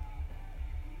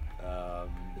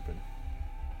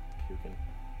 Puking.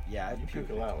 Yeah, I You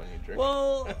puke a lot when you drink.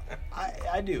 Well,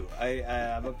 I do.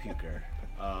 I'm a puker.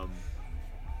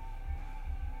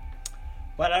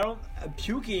 But I don't.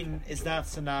 Puking is not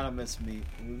synonymous me.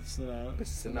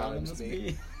 Synonymous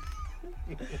me.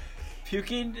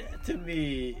 Puking to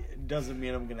me doesn't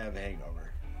mean I'm gonna have a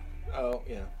hangover. Oh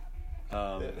yeah.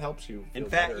 It helps you. Feel In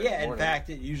fact, better yeah. in the In fact,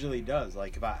 it usually does.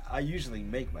 Like if I usually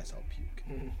make myself puke.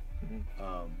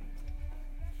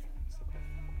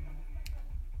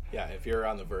 Yeah, if you're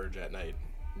on the verge at night,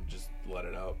 just let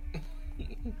it out.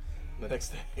 The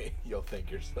next day, you'll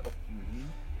thank yourself.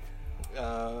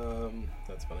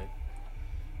 That's funny.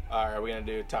 All right, are we gonna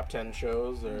do top 10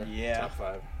 shows or top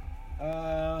 5?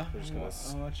 We're just gonna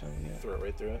throw it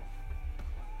right through it.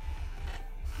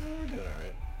 We're doing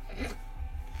all right.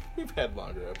 We've had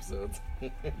longer episodes.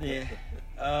 Yeah.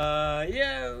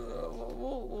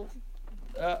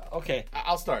 Okay.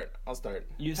 I'll start.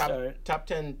 You start. Top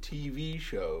 10 TV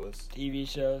shows. TV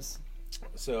shows.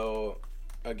 So,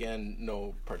 again,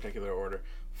 no particular order.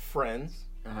 Friends.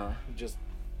 Just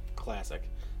classic.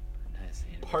 Nice.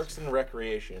 Parks and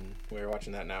Recreation. We're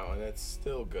watching that now, and it's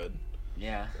still good.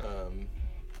 Yeah.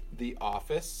 The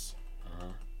Office.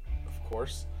 Of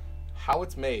course. How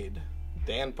It's Made.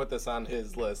 Dan put this on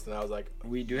his list, and I was like,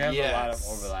 we do have a lot of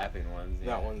overlapping ones.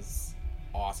 Yeah. That one's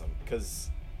awesome, because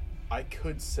I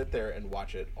could sit there and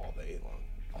watch it all day long.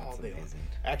 All day long.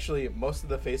 Actually, most of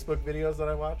the Facebook videos that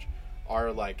I watch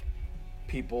are like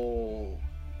people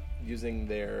using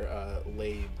their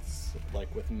lathes,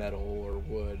 like with metal or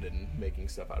wood, and making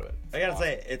stuff out of it. I gotta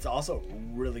say, it's also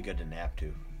really good to nap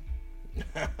to.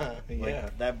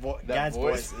 Yeah, that guy's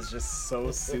voice is just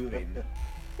so soothing.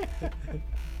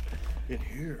 In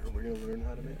here, we're gonna learn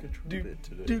how to make a trumpet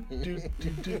today.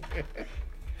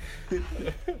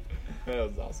 That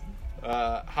was awesome.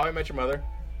 How I Met Your Mother.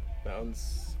 That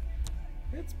one's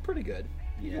it's pretty good.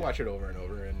 You can watch it over and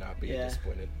over and not be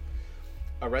disappointed.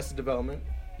 Arrested Development.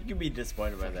 You can be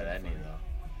disappointed by that ending, though.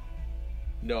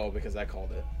 No, because I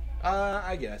called it.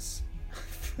 I guess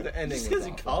the ending. Just because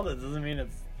you called it doesn't mean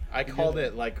it's. I called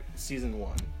it like season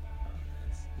 1,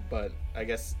 but I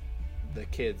guess the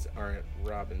kids aren't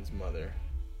Robin's mother.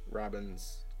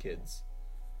 Robin's kids.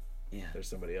 Yeah. There's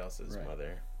somebody else's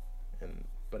mother,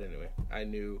 but anyway, I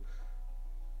knew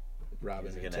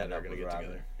Robin and Ted are gonna get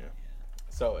together. Yeah.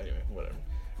 So anyway, whatever.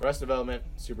 Arrested Development,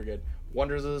 super good.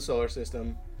 Wonders of the Solar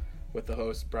System, with the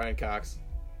host Brian Cox,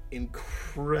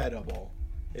 incredible.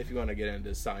 If you want to get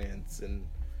into science and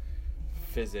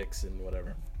physics and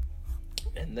whatever.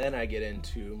 And then I get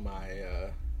into my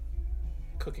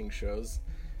cooking shows.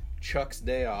 Chuck's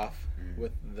Day Off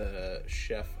with the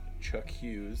chef Chuck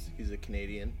Hughes. He's a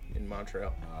Canadian in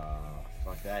Montreal.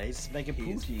 Fuck that. He's making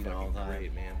poutine all the time.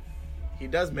 Great, man. He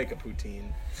does make a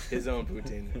poutine, his own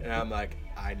poutine, and I'm like,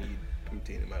 I need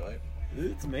poutine in my life.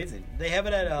 It's amazing. They have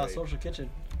it at Social Kitchen.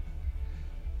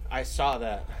 I saw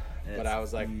that, but I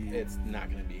was like, it's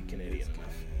not going to be Canadian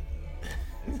enough.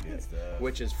 It's good stuff.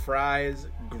 Which is fries,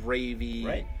 gravy,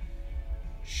 right?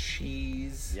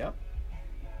 Cheese. Yep.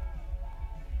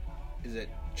 Is it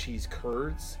cheese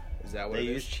curds? Is that what they it is?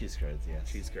 They use cheese curds,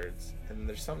 yes. Cheese curds. And then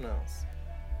there's something else.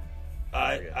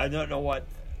 I don't know what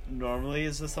normally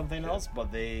is something else,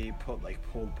 but they put like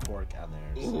pulled pork on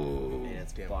theirs. Ooh, and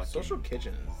it's damn. fucking... Social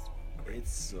Kitchen is great.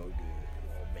 It's so good.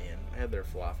 Oh man, I had their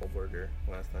falafel burger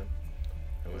last time.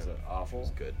 Was it awful? It was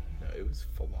good. No, it was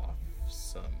falafel.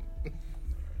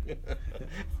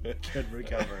 Good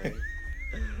recovery.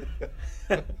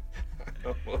 I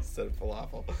almost said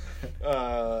falafel.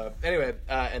 Anyway,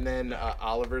 and then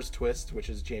Oliver's Twist, which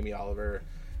is Jamie Oliver.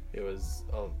 It was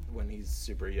when he's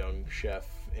super young chef,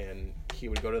 and he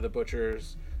would go to the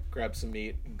butcher's, grab some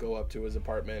meat, go up to his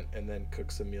apartment, and then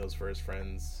cook some meals for his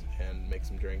friends and make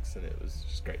some drinks, and it was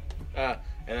just great. And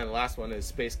then the last one is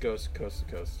Space Ghost Coast to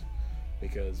Coast,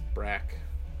 because Brack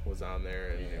was on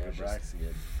there, and it was just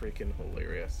freaking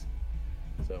hilarious.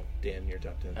 So, Dan, your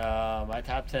top 10. My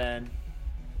top 10.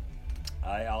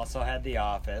 I also had The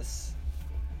Office.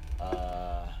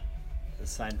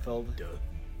 Seinfeld. Duh.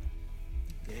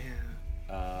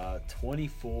 Yeah.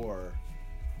 24.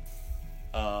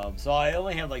 So I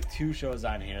only have like 2 shows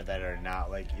on here that are not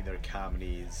like either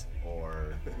comedies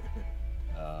or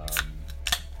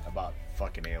about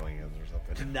fucking aliens or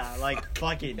something. Not like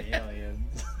fucking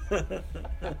aliens.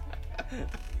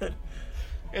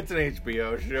 It's an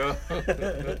HBO show.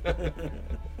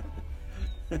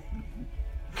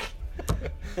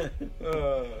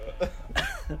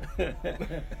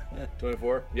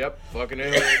 24. Yep, fucking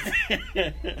aliens.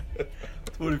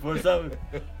 24/7.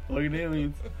 Fucking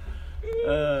aliens.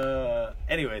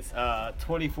 Anyways,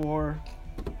 24.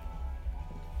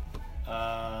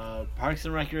 Parks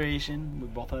and Recreation. We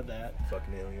both had that.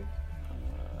 Fucking aliens.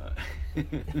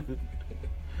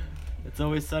 It's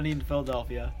Always Sunny in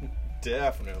Philadelphia.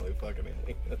 Definitely fucking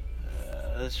aliens.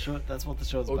 That's what the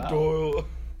show's about. O'Doyle.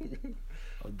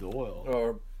 O'Doyle.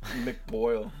 Or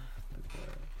McBoyle.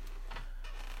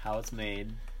 How It's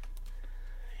Made.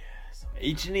 Yes.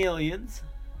 Ancient Aliens.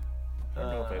 I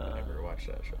don't know if I've ever watched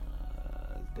that show.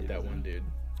 But that one dude.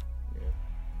 Yeah.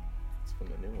 It's from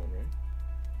the new one, right?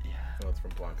 Yeah. No, it's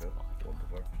from Blanca. One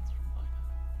before.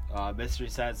 Mystery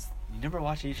Science. You never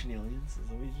watched Ancient Aliens? Is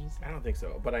that what you just said? I don't think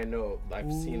so, but I know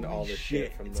I've seen all this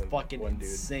shit from the fucking one dude.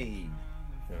 Insane.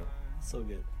 Yeah. So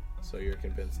good. So you're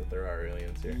convinced that there are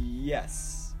aliens here?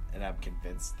 Yes. And I'm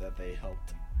convinced that they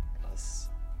helped us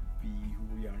be who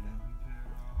we are now.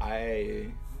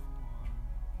 I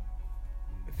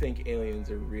think aliens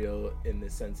are real in the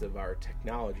sense of our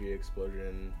technology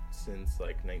explosion since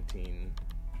like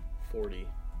 1940.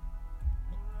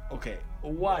 Okay,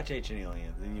 watch Ancient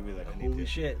Aliens, and you'll be like, "Holy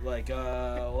shit! Like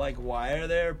why are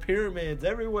there pyramids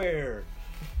everywhere?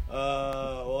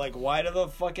 Like, why do the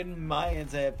fucking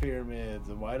Mayans have pyramids,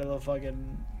 and why do the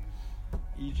fucking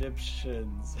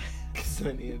Egyptians?" Because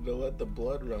I needed to let the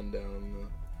blood run down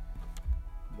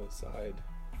the side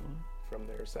from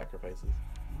their sacrifices.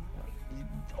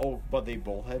 Oh, but they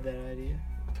both had that idea.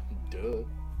 Duh.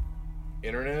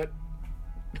 Internet.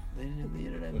 They didn't have the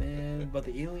internet, man, but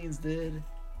the aliens did.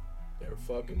 They're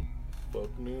fucking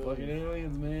aliens. Fucking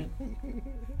aliens, man.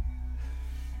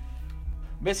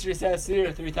 Mystery Science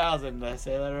 3000. Did I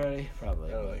say that already? Probably.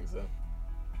 I don't think so.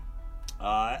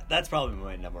 That's probably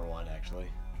my number 1,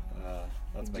 actually.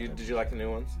 Did you like the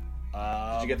new ones?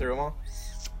 Did you get through them all?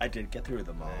 I did get through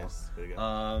them all. Nice. There you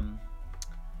go.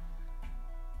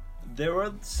 There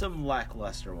were some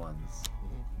lackluster ones,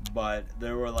 but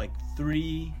there were like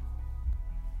 3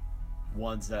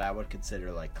 ones that I would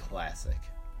consider like classic,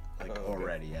 like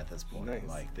already at this point. Nice.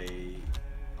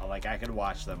 Like I could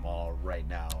watch them all right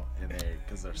now, and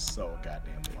because they're so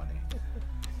goddamn funny.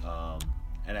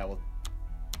 And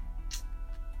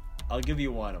I'll give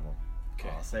you one of them. Okay.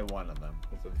 I'll say one of them.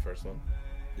 Was it the first one?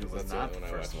 It was not the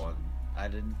first one.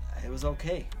 It was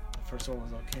okay. The first one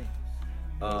was okay.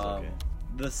 It was okay.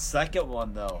 The second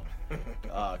one, though,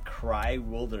 Cry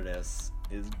Wilderness,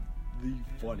 is the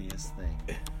funniest thing.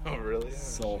 Oh, really?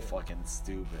 So fucking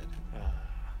stupid.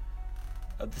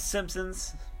 The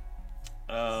Simpsons,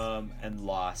 and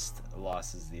Lost.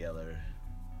 Lost is the other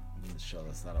show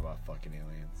that's not about fucking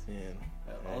aliens. Yeah.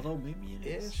 Although maybe it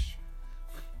is. Ish.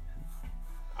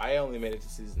 I only made it to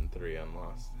season 3 on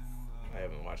Lost. I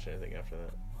haven't watched anything after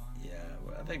that. Yeah,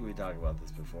 I think we talked about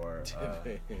this before.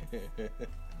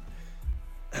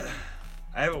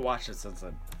 I haven't watched it since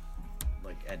it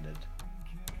ended.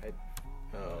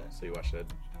 So you watched it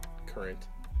current?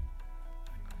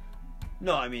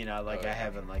 No, I mean, I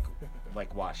haven't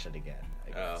watched it again.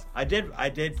 I guess. Oh. I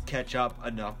did catch up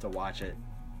enough to watch it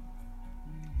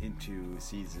into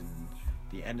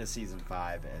the end of season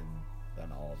 5 and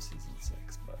then all of season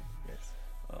 6. But yes.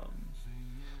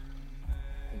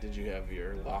 And did you have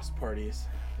your lost parties?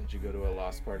 Did you go to a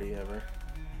lost party ever?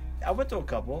 I went to a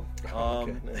couple.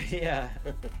 Okay, nice. Yeah.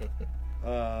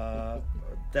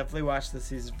 Definitely watched the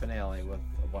season finale with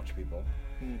a bunch of people.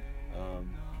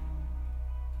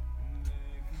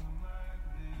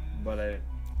 But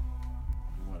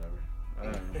whatever. I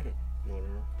don't know.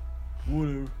 Whatever. I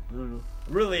don't know.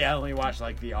 Really, I only watched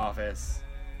The Office,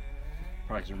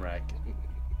 Parks and Rec,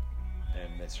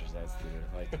 and Mr. Science Theater.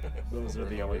 Those are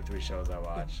the only 3 shows I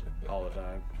watch all the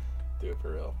time. Do it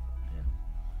for real.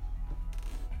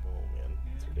 Oh man,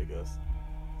 it's ridiculous.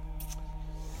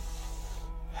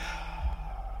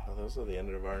 Well, those are the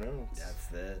end of our notes.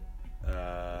 That's it.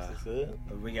 That's it.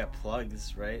 We got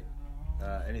plugs, right?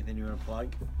 Anything you want to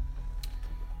plug?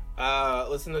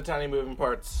 Listen to Tiny Moving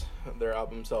Parts, their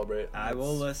album Celebrate. I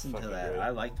will listen to that. Great. I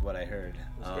liked what I heard.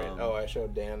 It's great. I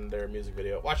showed Dan their music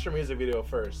video. Watch their music video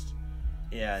first.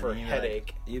 Yeah. For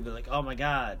Headache. You'd be like, oh my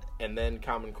god. And then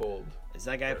Common Cold. Is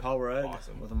that guy Paul Rudd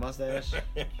with a mustache?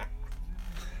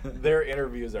 Their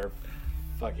interviews are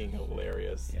fucking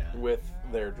hilarious. Yeah. With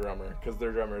their drummer, because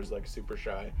their drummer is super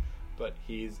shy, but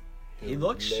he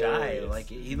looks shy.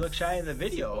 He looked shy in the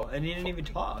video, and he didn't even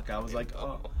talk. I was like,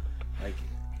 oh,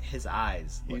 his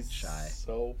eyes looked shy.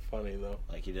 So funny though.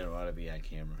 He didn't want to be on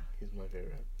camera. He's my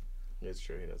favorite. It's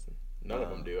true, he doesn't. None of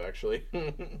them do actually.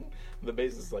 The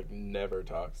bassist never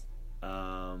talks.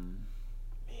 Man,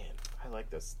 I like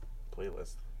this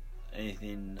playlist.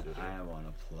 Anything I want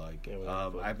to plug?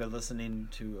 I've been listening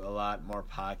to a lot more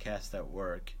podcasts at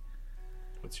work.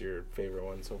 What's your favorite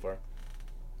one so far?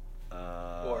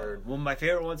 Well, my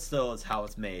favorite one still is How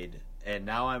It's Made, and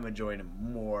now I'm enjoying it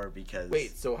more because...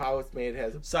 Wait, so How It's Made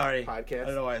has a podcast? I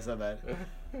don't know why I said that.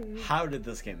 How Did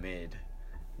This Get Made?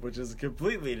 Which is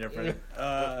completely different.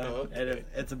 Okay. And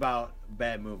it's about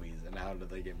bad movies and how did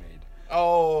they get made.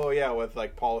 Oh, yeah, with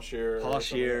Paul Scheer. Paul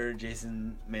Scheer,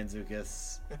 Jason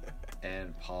Mantzoukas,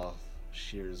 and Paul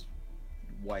Scheer's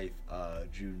wife,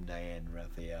 June Diane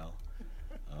Raphael.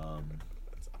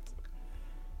 That's awesome.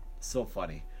 So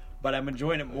funny. But I'm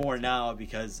enjoying it more now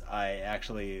because I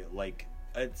actually,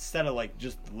 instead of,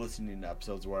 just listening to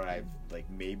episodes where I've,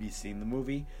 maybe seen the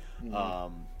movie,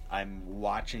 I'm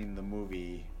watching the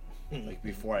movie,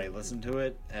 before I listen to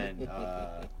it, and,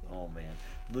 oh, man.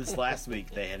 This last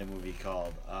week, they had a movie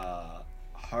called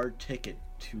Hard Ticket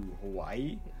to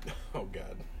Hawaii. Oh,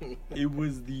 God. It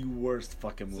was the worst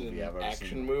fucking movie I've ever seen.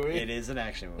 Action movie? It is an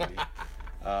action movie.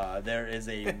 There is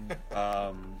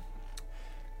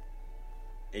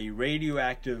a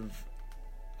radioactive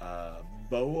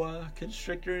boa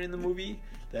constrictor in the movie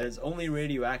that is only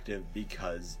radioactive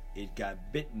because it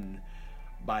got bitten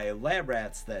by lab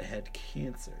rats that had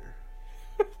cancer.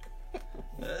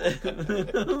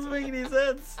 That doesn't make any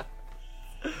sense.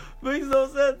 Makes no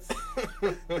sense.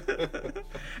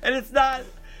 And it's not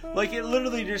it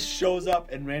literally just shows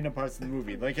up in random parts of the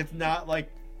movie. It's not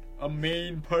a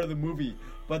main part of the movie,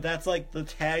 but that's the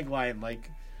tagline.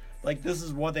 This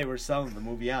is what they were selling the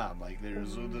movie on.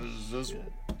 There's this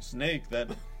snake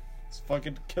that is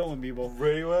fucking killing people.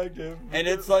 Radioactive. And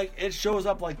it's it shows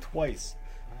up twice.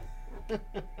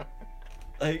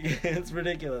 It's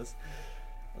ridiculous.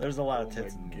 There's a lot of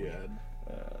tits in the movie.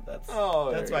 That's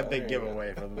my big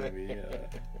giveaway from the movie.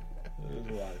 There's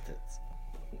a lot of tits.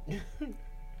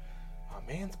 A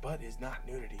man's butt is not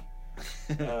nudity.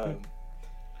 What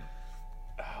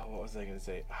was I going to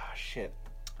say? Shit.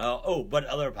 But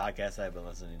other podcasts I've been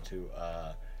listening to.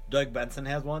 Doug Benson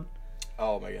has one.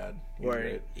 Oh my god.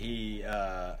 Where he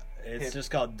it's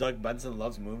just called Doug Benson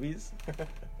Loves Movies.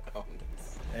 Oh,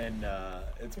 nice. And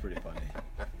it's pretty funny.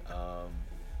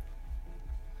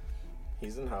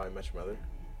 He's in How I Met Your Mother.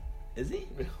 Is he?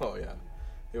 Oh yeah.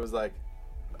 It was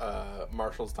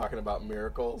Marshall's talking about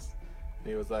miracles, and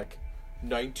he was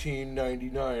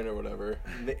 1999 or whatever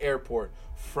in the airport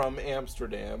from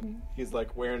Amsterdam. He's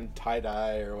wearing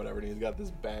tie-dye or whatever, and he's got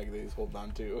this bag that he's holding on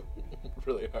to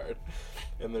really hard.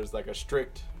 And there's a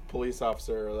strict police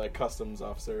officer or customs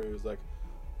officer who's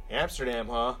Amsterdam,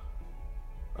 huh?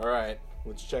 All right,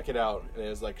 let's check it out. And it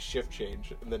was shift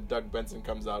change, and then Doug Benson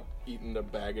comes out eating a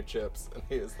bag of chips, and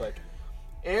he was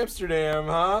Amsterdam,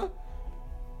 huh?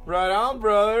 Right on,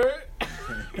 brother.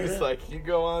 He's you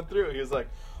go on through. He was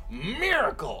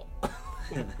miracle.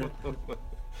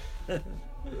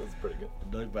 That's pretty good.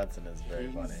 Doug Benson is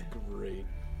very funny. Great.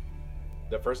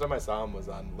 The first time I saw him was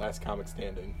on Last Comic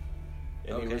Standing,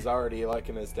 and Okay. he was already like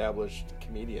an established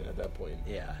comedian at that point.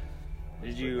 Yeah.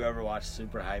 Did you ever watch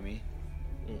Super High Me?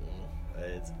 Mm-mm.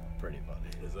 It's pretty funny.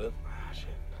 Is it? Ah, shit.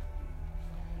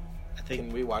 I think.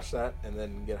 Can we watch that and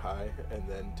then get high and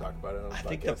then talk about it on the podcast? I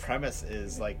think the premise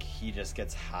is like he just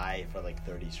gets high for like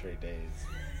 30 straight days.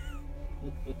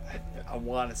 I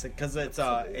want to say because it's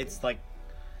like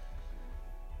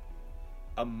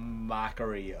a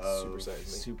mockery of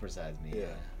Super Size Me. Yeah.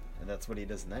 And that's what he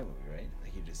does in that movie, right?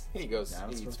 Like he goes, he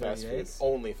eats fast food.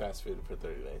 Only fast food for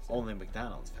 30 days. Only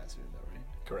McDonald's fast food, though, right?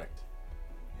 Correct.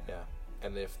 Yeah.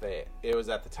 And it was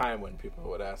at the time when people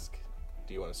would ask,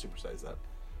 "Do you want to supersize that?"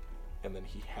 And then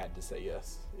he had to say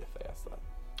yes if they asked that.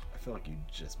 I feel like you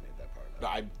just made that part up. No,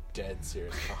 I'm dead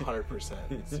serious,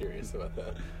 100% serious about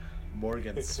that.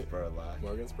 Morgan Spurlock.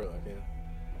 Morgan Spurlock, yeah.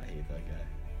 I hate that guy.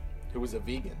 Who was a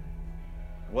vegan.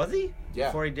 Was he? Yeah.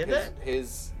 Before he did that?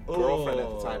 His girlfriend at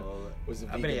the time was a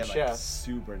I bet vegan he had, chef. like,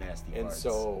 super nasty And parts.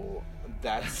 so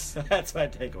that's that's what I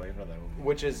take away from that movie.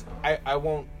 which is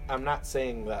I'm not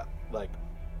saying that like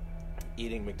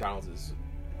eating McDonald's is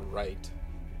right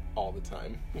all the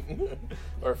time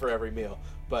or for every meal,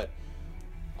 but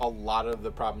a lot of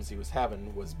the problems he was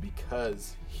having was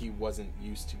because he wasn't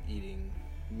used to eating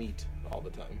meat all the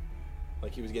time.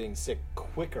 Like he was getting sick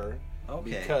quicker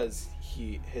because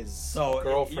his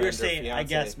girlfriend you're saying, or I fiancé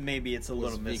guess maybe it's a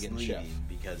little vegan misleading chef.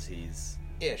 because he's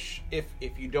ish. If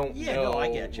you don't I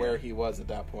get you. where he was at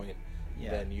that point,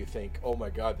 then you think, oh my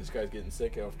god, this guy's getting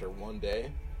sick after one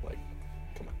day. Like,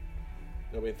 come on,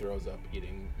 nobody throws up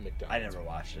eating McDonald's. I never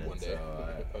watched it one day.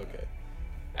 so, Okay,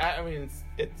 I mean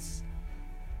it's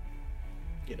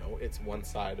it's one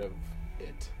side of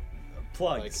it.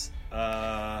 Plugs.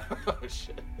 Oh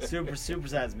shit. Super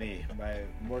Size Me by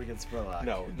Morgan Spurlock.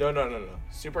 No.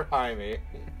 Super High Me.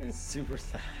 Super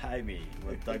Size Me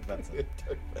with Doug Benson.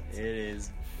 It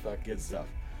is good stuff.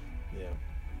 Yeah.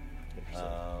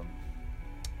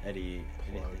 Eddie,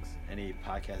 any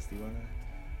podcast you want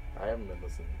to? I haven't been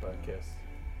listening to podcasts.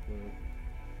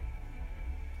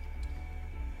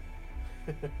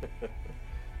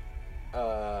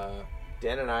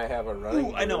 Dan and I have a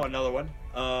running. Ooh, I know another one.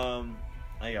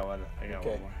 I got one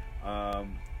more.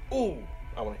 Ooh,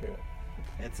 I want to hear it.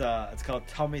 It's called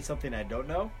Tell Me Something I Don't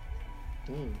Know.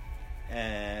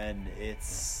 And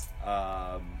it's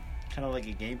kind of like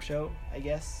a game show, I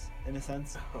guess, in a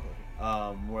sense,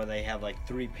 where they have like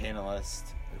 3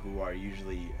 panelists who are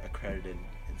usually accredited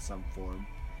in some form.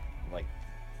 Like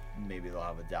maybe they'll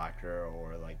have a doctor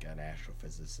or like an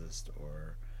astrophysicist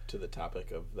or to the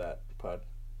topic of that pod,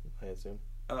 I assume.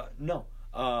 No,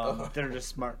 they're just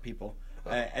smart people,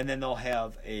 and then they'll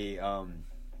have a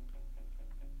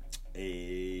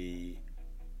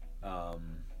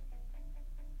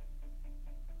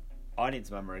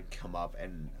audience member come up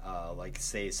and like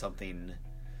say something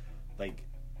like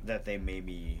that they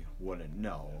maybe wouldn't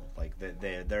know, like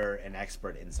they're an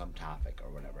expert in some topic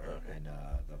or whatever, and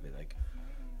they'll be like,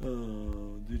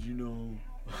 did you know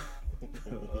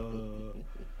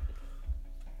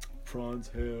prawns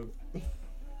have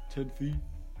 10 feet?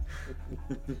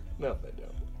 No, they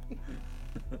don't.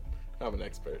 I'm an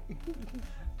expert.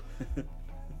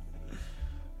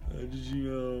 Did you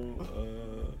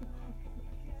know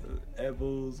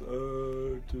apples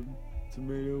are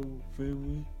tomato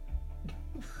family?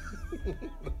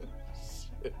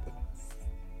 Shit.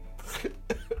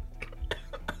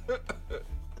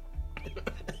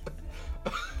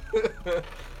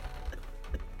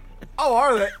 Oh,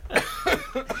 are they?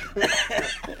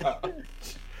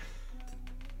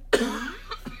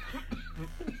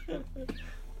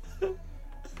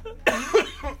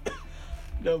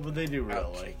 No, but they do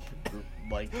real like.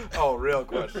 Oh, real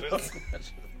questions.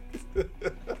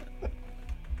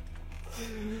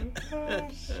 Oh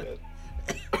shit.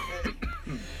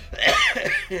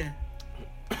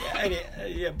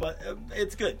 Yeah, but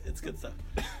it's good. It's good stuff.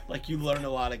 Like you learn a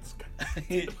lot of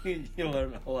you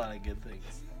learn a lot of good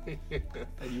things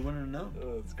that you want to know.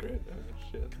 Oh, that's great. Oh,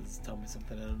 shit. Because tell me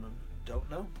something I don't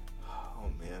know. Oh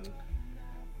man.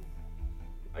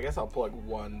 I guess I'll plug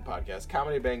one podcast,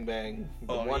 Comedy Bang Bang.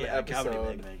 One episode Comedy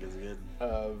Bang Bang is good.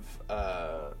 Of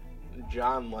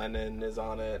John Lennon is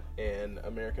on it and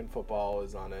American Football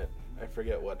is on it. I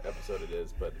forget what episode it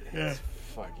is, but it's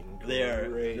fucking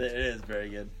great. It is very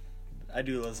good. I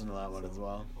do listen to that one as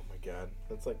well. Oh my god,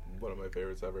 that's like one of my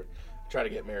favorites ever. I tried to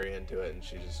get Mary into it and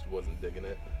she just wasn't digging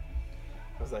it.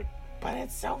 I was like, but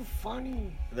it's so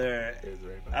funny. It is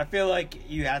very funny. I feel like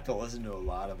you have to listen to a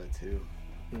lot of it too.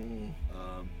 Mm-hmm.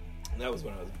 And that was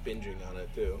when I was binging on it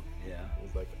too. Yeah. It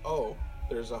was like, oh,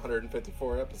 there's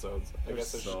 154 episodes. I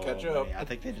guess I should catch up. I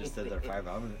think they just did their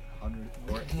 500.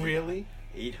 Really?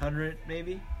 800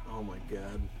 maybe. Oh my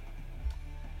god.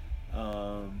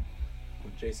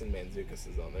 When Jason Mantzoukas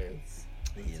is on there, it's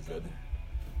good.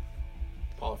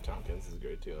 Paul F. Tompkins is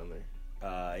great too on there.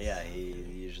 Yeah, he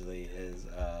usually is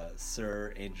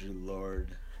Sir Andrew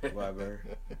Lloyd Webber.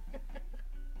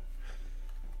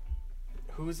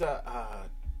 Who's the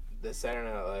Saturday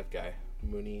Night Live guy?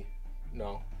 Mooney?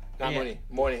 No, not Mooney.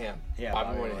 Moynihan. Yeah,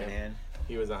 Bobby Moynihan.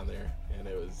 He was on there, and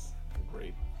it was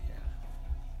great. Yeah.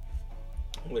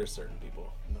 There's certain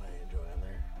people that I enjoy on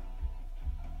there.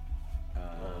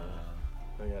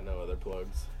 I got no other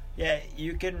plugs. Yeah,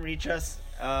 you can reach us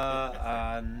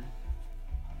on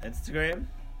Instagram,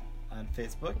 on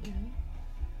Facebook. Mm-hmm.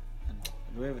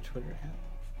 Do we have a Twitter account?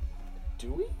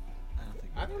 Do we?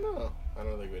 I don't know. I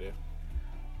don't think we do.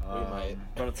 We might.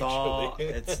 But it's all.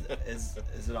 Is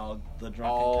it all the drunken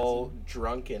all cousin?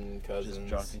 Drunken Cousins? Just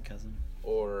drunken cousin.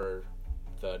 Or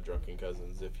the Drunken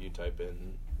Cousins if you type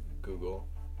in Google,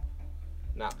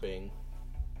 not Bing.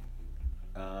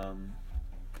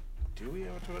 Do we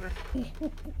have a Twitter?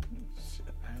 Shit,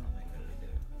 I don't think we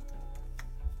do.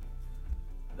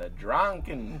 The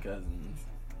Drunken Cousins.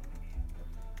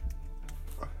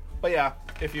 But yeah,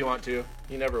 if you want to,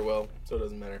 you never will, so it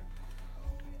doesn't matter.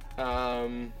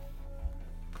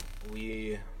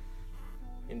 We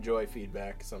enjoy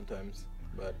feedback sometimes,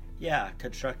 but yeah,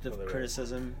 constructive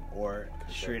criticism or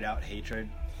straight out hatred,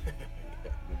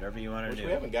 whatever you want to do. Which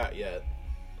we haven't got yet.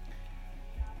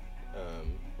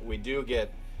 We do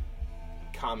get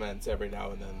comments every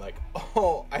now and then, like,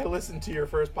 "Oh, I listened to your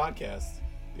first podcast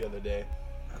the other day."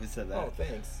 Who said that? Oh,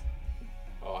 thanks.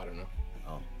 Oh, I don't know.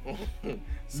 Oh,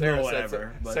 Sarah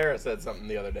said something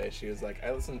the other day. She was like,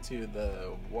 "I listened to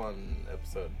the one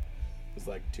episode. It was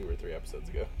like 2 or 3 episodes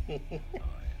ago." Oh, yeah.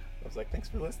 I was like, "Thanks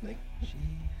for listening." She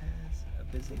has a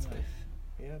busy life.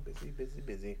 Yeah,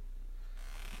 busy.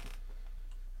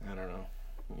 I don't know.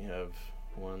 You have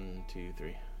 1, 2,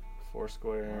 3,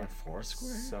 Foursquare.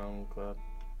 Foursquare? SoundCloud.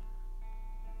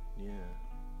 Yeah,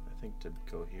 I think to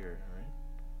go here, right?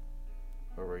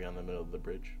 Or we're on the middle of the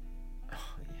bridge.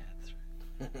 Oh yeah, that's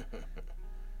right.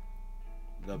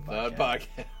 The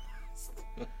podcast.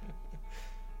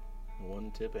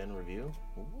 1 tip and review.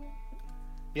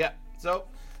 Yeah, so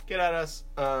get at us.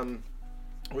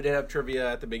 We did have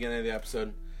trivia at the beginning of the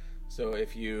episode, so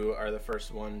if you are the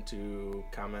first one to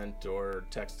comment or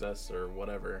text us or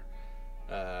whatever,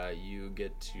 you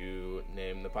get to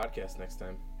name the podcast next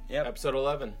time. Yep. Episode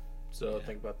 11. So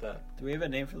think about that. Do we have a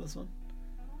name for this one?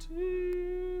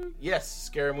 Yes,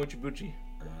 Scaramucci Boochie.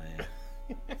 Oh yeah.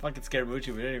 Fucking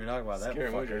Scaramucci. We didn't even talk about that.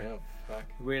 Scaramucci. Yeah, fuck.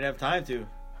 We didn't have time to.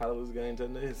 Halloween's going in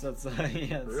 10 days. That's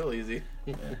real easy.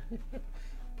 Yeah.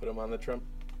 Put him on the Trump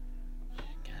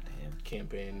goddamn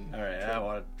campaign. All right, Trump I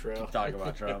want to trail. keep talking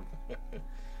about Trump.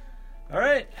 All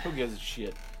right. Who gives a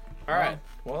shit? All right.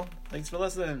 Well, thanks for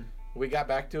listening. We got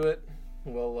back to it.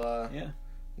 We'll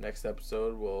next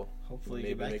episode we'll hopefully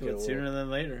get back to it sooner than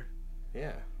later.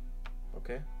 Yeah.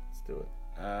 Okay. Let's do it.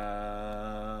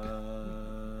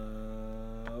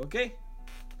 Okay.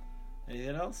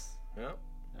 Anything else? No.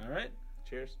 All right.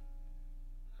 Cheers.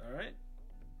 All right.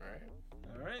 All right.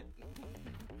 All right.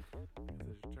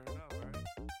 Turn it off, all right?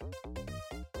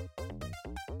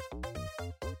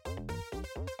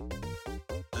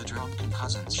 The Drunken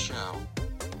Cousins Show.